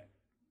bit.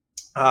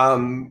 I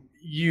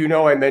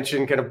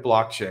mentioned kind of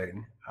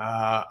blockchain.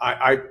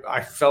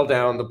 I fell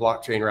down the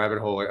blockchain rabbit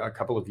hole a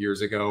couple of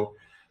years ago.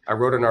 I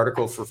wrote an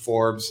article for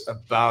Forbes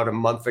about a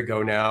month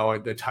ago now.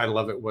 The title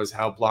of it was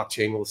 "How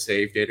Blockchain Will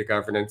Save Data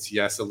Governance."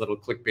 Yes, a little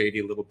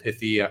clickbaity, a little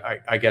pithy.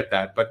 I get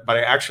that, but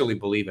I actually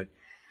believe it.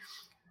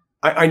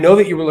 I know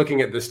that you were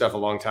looking at this stuff a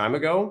long time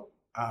ago,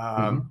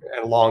 and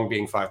long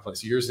being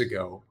 5+ years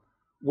ago.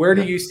 Where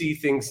do you see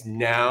things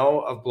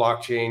now of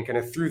blockchain kind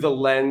of through the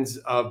lens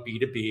of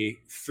B2B,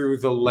 through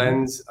the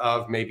lens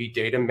of maybe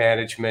data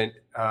management?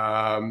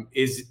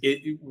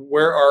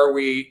 Where are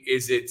we?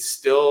 Is it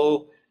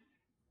still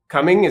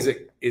coming? Is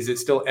it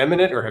still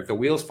imminent, or have the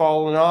wheels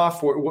fallen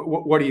off?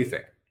 What do you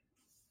think?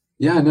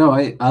 Yeah, no,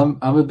 I'm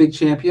a big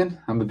champion.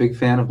 I'm a big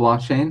fan of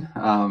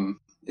blockchain,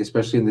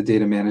 especially in the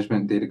data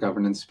management, data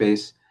governance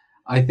space.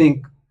 I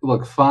think,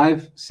 look,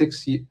 7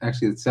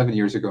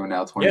 years ago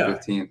now,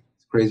 2015. Yeah.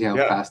 Crazy how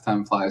fast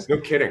time flies. No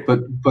kidding.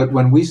 But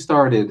when we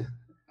started,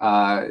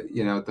 at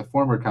the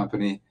former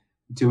company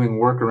doing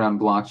work around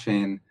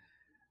blockchain,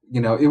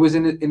 it was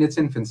in its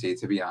infancy,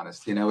 to be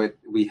honest.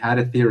 We had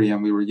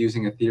Ethereum. We were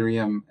using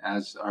Ethereum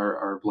as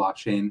our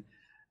blockchain.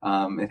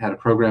 It had a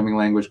programming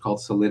language called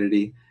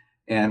Solidity.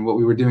 And what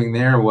we were doing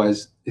there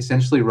was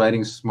essentially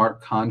writing smart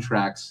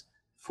contracts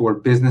for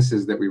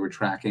businesses that we were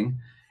tracking.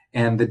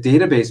 And the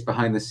database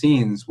behind the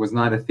scenes was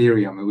not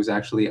Ethereum. It was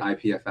actually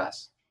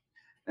IPFS.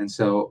 And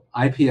so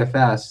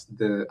IPFS,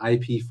 the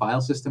IP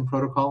file system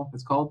protocol,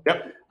 it's called,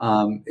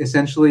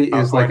 essentially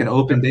is like an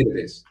open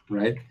database,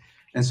 right?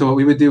 And so what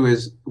we would do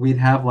is we'd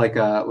have like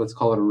let's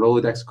call it a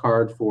Rolodex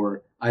card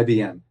for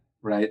IBM,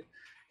 right?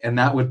 And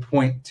that would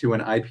point to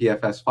an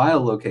IPFS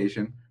file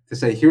location to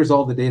say, here's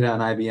all the data on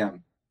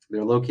IBM.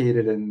 They're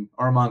located in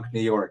Armonk,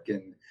 New York,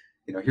 and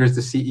here's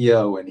the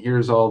CEO, and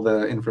here's all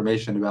the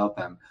information about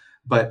them.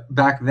 But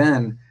back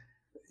then,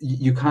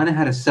 you kind of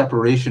had a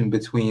separation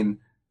between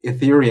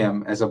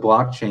Ethereum as a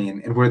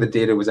blockchain and where the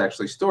data was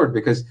actually stored,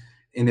 because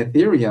in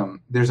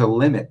Ethereum, there's a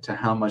limit to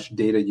how much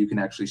data you can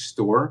actually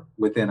store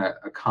within a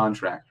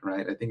contract,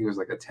 right? I think it was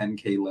like a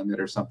 10K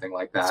limit or something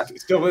like that. It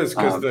still is,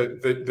 because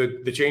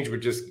the change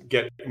would just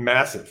get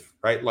massive,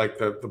 right? Like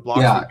the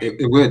blocks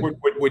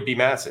would be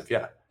massive,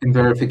 yeah. And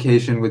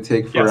verification would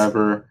take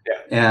forever. Yes.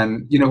 Yeah.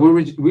 And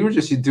we were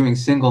just doing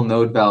single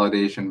node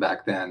validation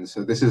back then.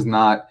 So this is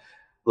not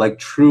like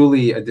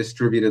truly a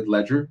distributed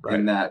ledger, right?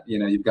 In that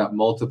you've got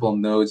multiple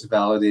nodes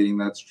validating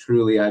that's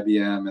truly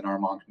IBM and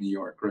Armonk, New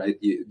York, right?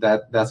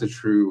 That's a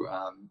true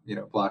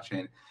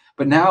blockchain.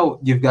 But now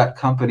you've got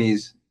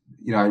companies.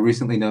 I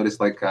recently noticed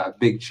like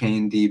Big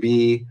Chain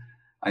DB.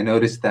 I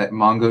noticed that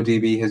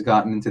MongoDB has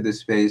gotten into this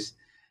space,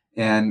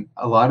 and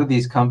a lot of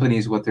these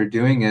companies, what they're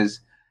doing is,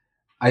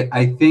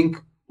 I think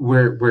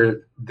where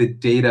the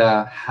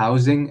data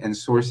housing and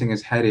sourcing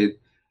is headed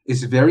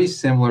is very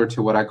similar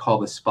to what I call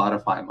the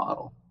Spotify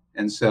model.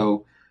 And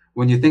so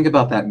when you think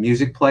about that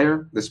music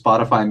player, the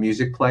Spotify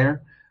music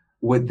player,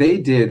 what they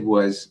did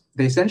was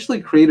they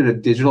essentially created a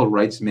digital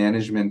rights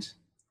management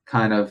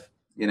kind of,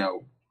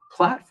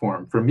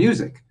 platform for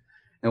music.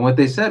 And what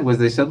they said was,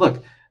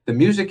 look, the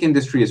music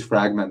industry is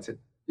fragmented.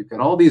 You've got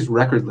all these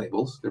record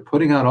labels. They're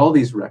putting out all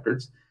these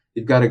records.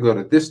 You've got to go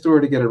to this store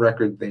to get a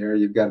record there.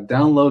 You've got to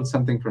download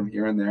something from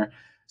here and there.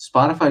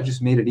 Spotify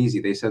just made it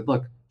easy. They said,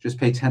 look, just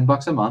pay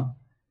 $10 a month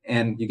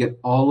and you get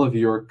all of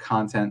your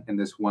content in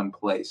this one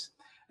place.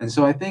 And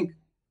so I think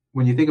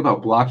when you think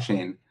about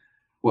blockchain,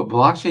 what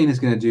blockchain is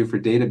going to do for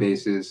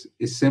databases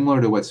is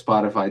similar to what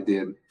Spotify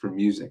did for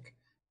music,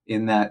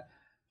 in that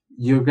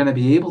you're going to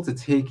be able to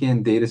take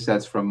in data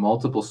sets from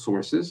multiple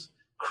sources,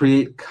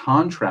 create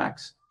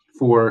contracts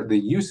for the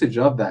usage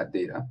of that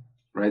data,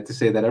 right? To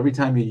say that every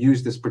time you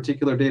use this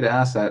particular data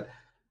asset,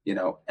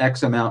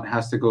 X amount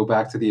has to go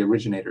back to the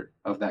originator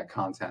of that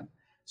content.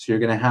 So you're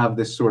going to have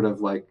this sort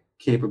of like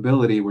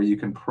capability where you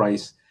can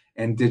price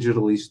and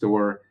digitally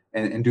store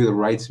and do the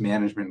rights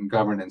management and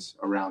governance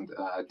around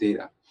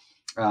data.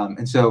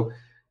 And so,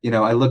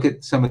 I look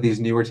at some of these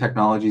newer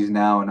technologies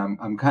now, and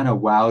I'm kind of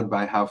wowed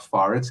by how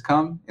far it's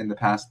come in the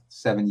past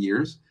 7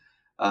 years.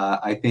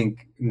 I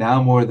think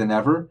now more than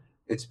ever,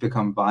 it's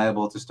become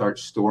viable to start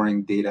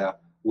storing data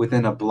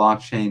within a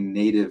blockchain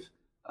native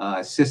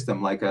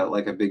system like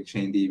a Big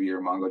Chain DB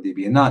or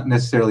MongoDB, and not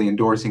necessarily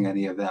endorsing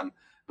any of them,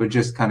 but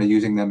just kind of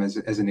using them as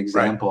an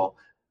example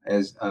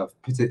as of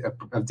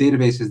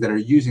databases that are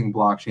using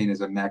blockchain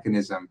as a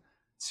mechanism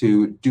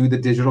to do the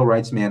digital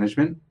rights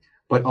management,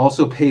 but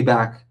also pay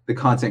back the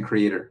content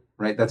creator,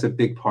 right? That's a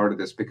big part of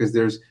this, because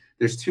there's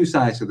two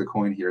sides to the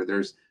coin here.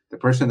 There's the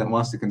person that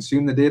wants to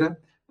consume the data,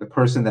 the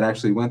person that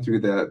actually went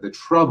through the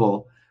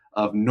trouble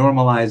of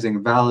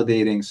normalizing,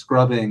 validating,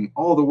 scrubbing,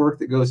 all the work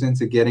that goes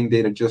into getting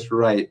data just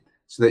right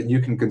so that you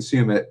can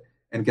consume it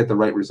and get the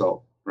right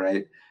result,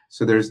 right?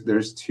 So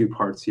there's two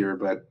parts here,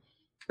 but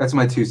that's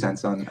my 2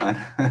 cents on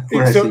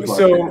where I see blockchain.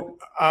 So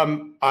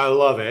I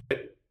love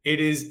it.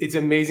 It's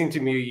amazing to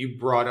me you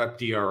brought up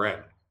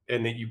DRM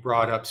and that you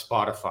brought up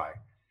Spotify.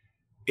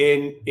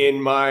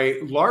 In my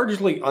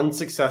largely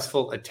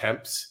unsuccessful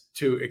attempts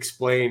to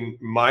explain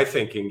my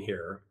thinking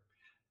here,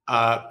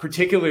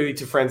 particularly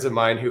to friends of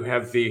mine who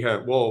have the,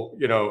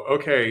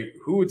 okay,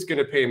 who's going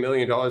to pay $1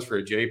 million for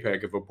a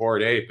JPEG of a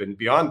Bored Ape? And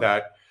beyond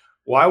that,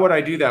 why would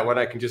I do that when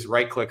I can just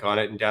right click on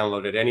it and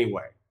download it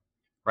anyway?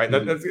 Right.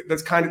 Mm-hmm.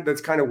 That's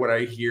kind of what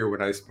I hear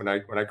when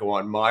I go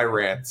on my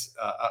rants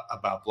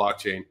about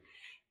blockchain.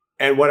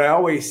 And what I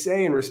always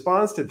say in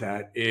response to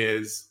that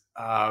is,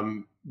 a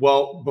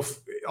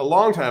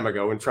long time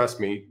ago, and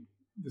trust me,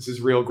 this is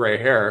real gray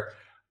hair.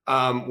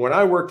 When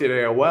I worked at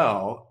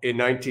AOL in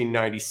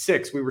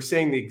 1996, we were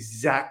saying the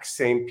exact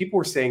same. People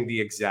were saying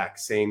the exact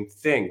same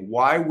thing.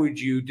 Why would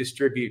you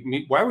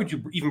why would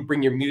you even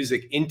bring your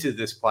music into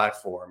this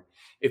platform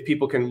if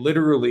people can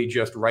literally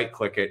just right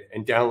click it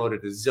and download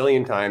it a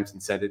zillion times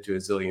and send it to a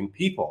zillion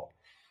people?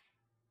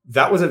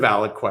 That was a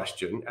valid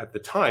question at the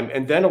time.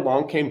 And then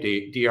along came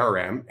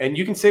DRM. And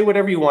you can say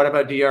whatever you want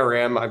about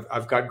DRM.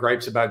 I've got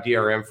gripes about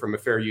DRM from a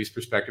fair use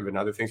perspective and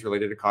other things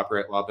related to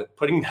copyright law. But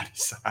putting that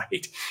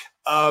aside,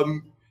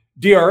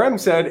 DRM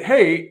said,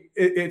 hey,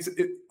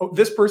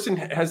 this person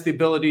has the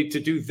ability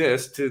to do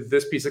this to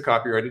this piece of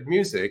copyrighted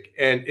music.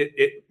 And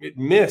it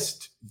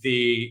missed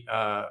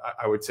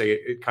I would say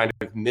it kind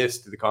of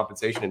missed the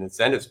compensation and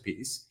incentives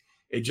piece.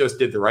 It just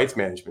did the rights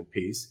management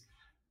piece.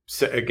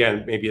 So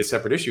again, maybe a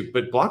separate issue,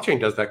 but blockchain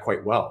does that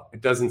quite well.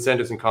 It does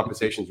incentives and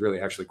compensations really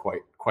actually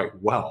quite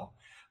well.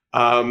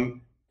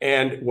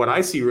 And what I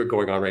see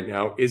going on right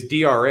now is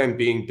DRM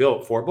being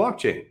built for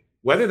blockchain,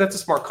 whether that's a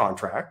smart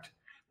contract,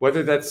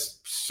 whether that's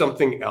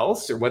something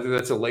else, or whether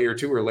that's a layer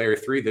 2 or layer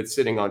 3 that's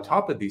sitting on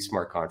top of these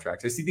smart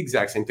contracts. I see the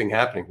exact same thing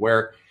happening,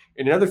 where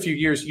in another few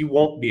years, you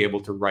won't be able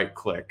to right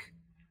click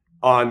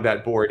on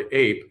that Bored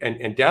Ape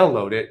and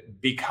download it,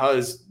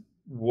 because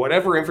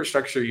whatever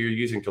infrastructure you're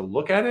using to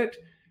look at it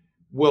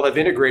will have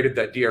integrated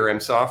that DRM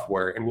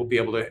software and will be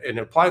able to and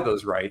apply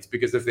those rights,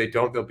 because if they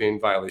don't, they'll be in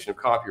violation of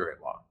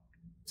copyright law.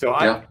 So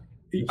I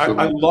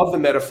love the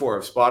metaphor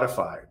of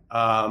Spotify.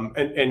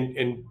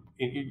 And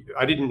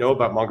I didn't know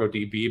about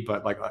MongoDB,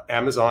 but like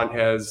Amazon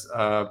has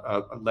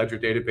a ledger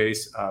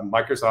database,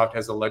 Microsoft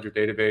has a ledger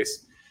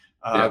database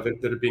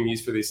that are being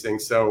used for these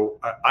things. So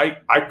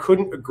I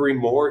couldn't agree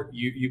more.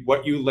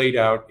 What you laid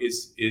out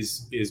is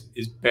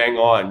bang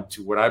on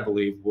to what I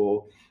believe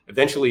will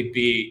eventually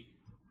be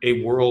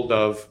a world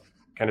of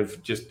kind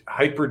of just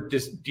hyper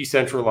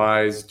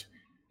decentralized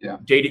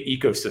data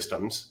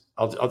ecosystems.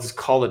 I'll just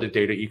call it a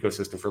data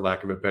ecosystem for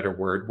lack of a better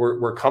word,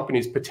 where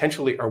companies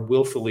potentially are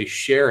willfully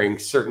sharing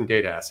certain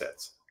data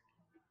assets.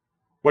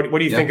 What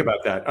do you think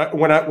about that?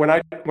 When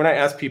I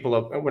ask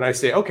people, when I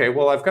say, okay,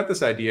 well, I've got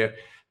this idea,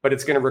 but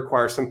it's going to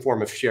require some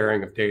form of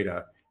sharing of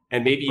data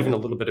and maybe even a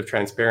little bit of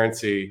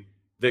transparency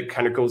that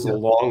kind of goes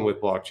along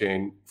with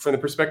blockchain. From the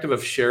perspective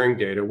of sharing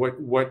data, what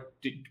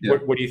do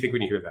you think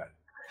when you hear that?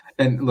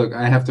 And look,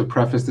 I have to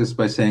preface this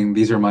by saying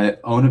these are my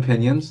own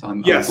opinions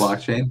on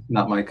blockchain,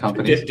 not my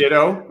company's.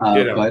 Ditto.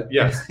 But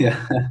yes,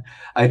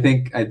 I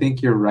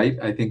think you're right.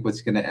 I think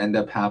what's going to end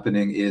up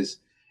happening is,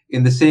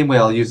 in the same way,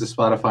 I'll use the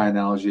Spotify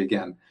analogy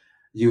again.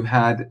 You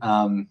had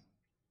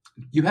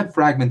you had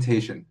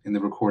fragmentation in the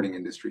recording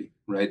industry,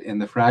 right?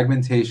 And the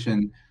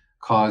fragmentation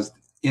caused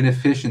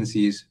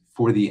inefficiencies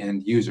for the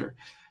end user.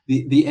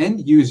 The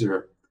end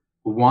user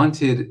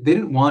they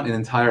didn't want an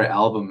entire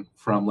album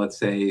from, let's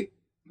say,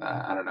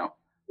 I don't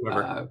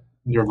know,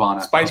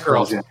 Nirvana, Spice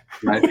Girls,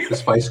 right? The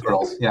Spice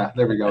Girls. Yeah,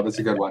 there we go. That's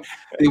a good one.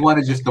 They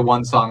wanted just the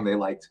one song they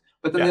liked,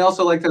 but then they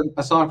also liked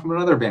a song from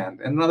another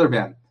band and another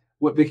band.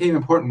 What became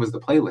important was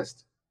the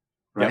playlist,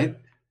 right? Yeah.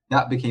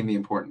 That became the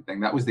important thing.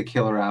 That was the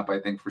killer app, I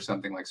think, for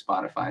something like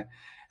Spotify.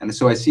 And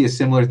so I see a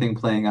similar thing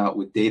playing out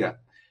with data.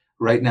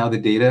 Right now, the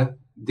data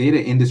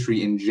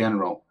industry in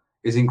general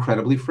is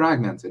incredibly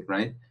fragmented,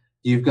 right?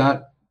 You've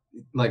got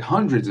like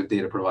hundreds of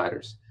data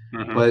providers,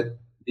 but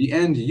the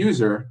end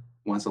user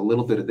wants a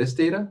little bit of this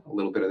data, a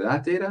little bit of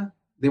that data.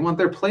 They want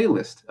their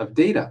playlist of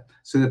data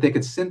so that they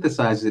could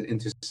synthesize it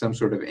into some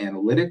sort of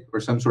analytic or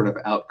some sort of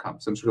outcome,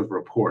 some sort of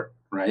report,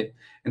 right?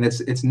 And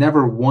it's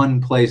never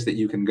one place that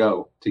you can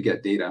go to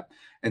get data.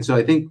 And so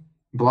I think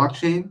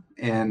blockchain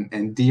and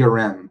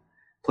DRM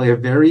play a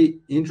very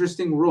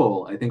interesting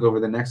role, I think, over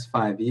the next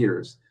 5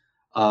 years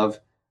of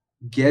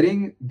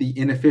getting the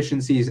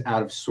inefficiencies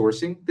out of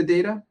sourcing the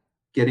data,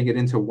 getting it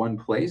into one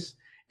place,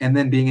 and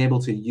then being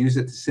able to use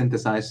it to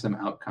synthesize some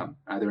outcome,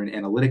 either an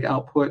analytic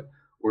output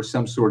or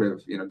some sort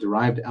of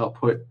derived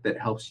output that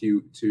helps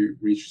you to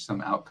reach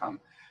some outcome.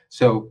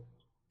 So,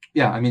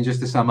 yeah, I mean,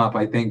 just to sum up,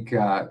 I think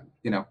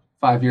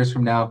 5 years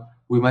from now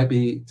we might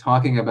be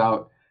talking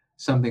about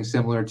something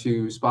similar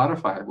to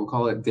Spotify. We'll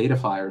call it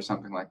Datafy or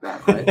something like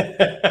that,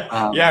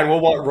 right? Yeah, and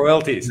we'll want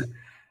royalties.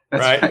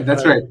 That's right.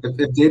 That's right.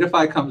 If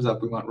Datafy comes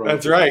up, we want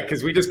royalties. That's right,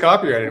 because we just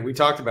copyrighted it. We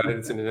talked about it.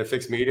 It's in a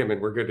fixed medium,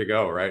 and we're good to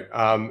go, right?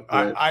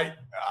 Right.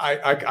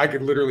 I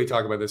could literally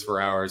talk about this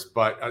for hours,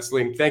 but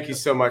Saleem, thank you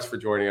so much for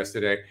joining us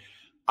today.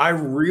 I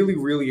really,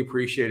 really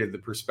appreciated the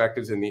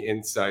perspectives and the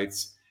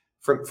insights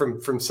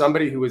from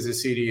somebody who is a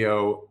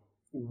CDO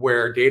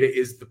where data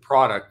is the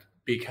product.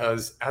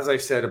 Because as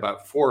I've said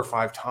about 4 or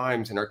 5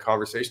 times in our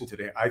conversation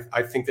today,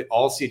 I think that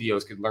all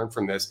CDOs could learn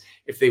from this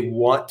if they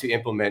want to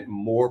implement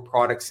more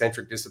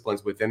product-centric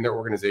disciplines within their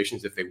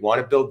organizations, if they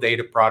want to build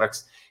data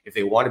products, if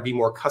they want to be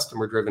more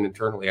customer-driven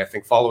internally. I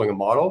think following a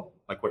model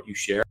like what you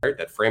shared,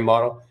 that frame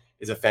model,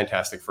 is a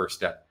fantastic first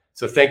step.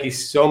 So thank you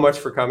so much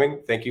for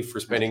coming. Thank you for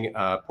spending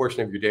a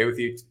portion of your day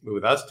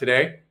with us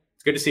today.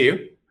 It's good to see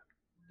you.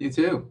 You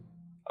too.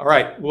 All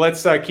right, well,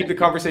 let's keep the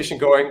conversation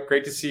going.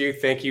 Great to see you.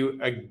 Thank you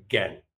again.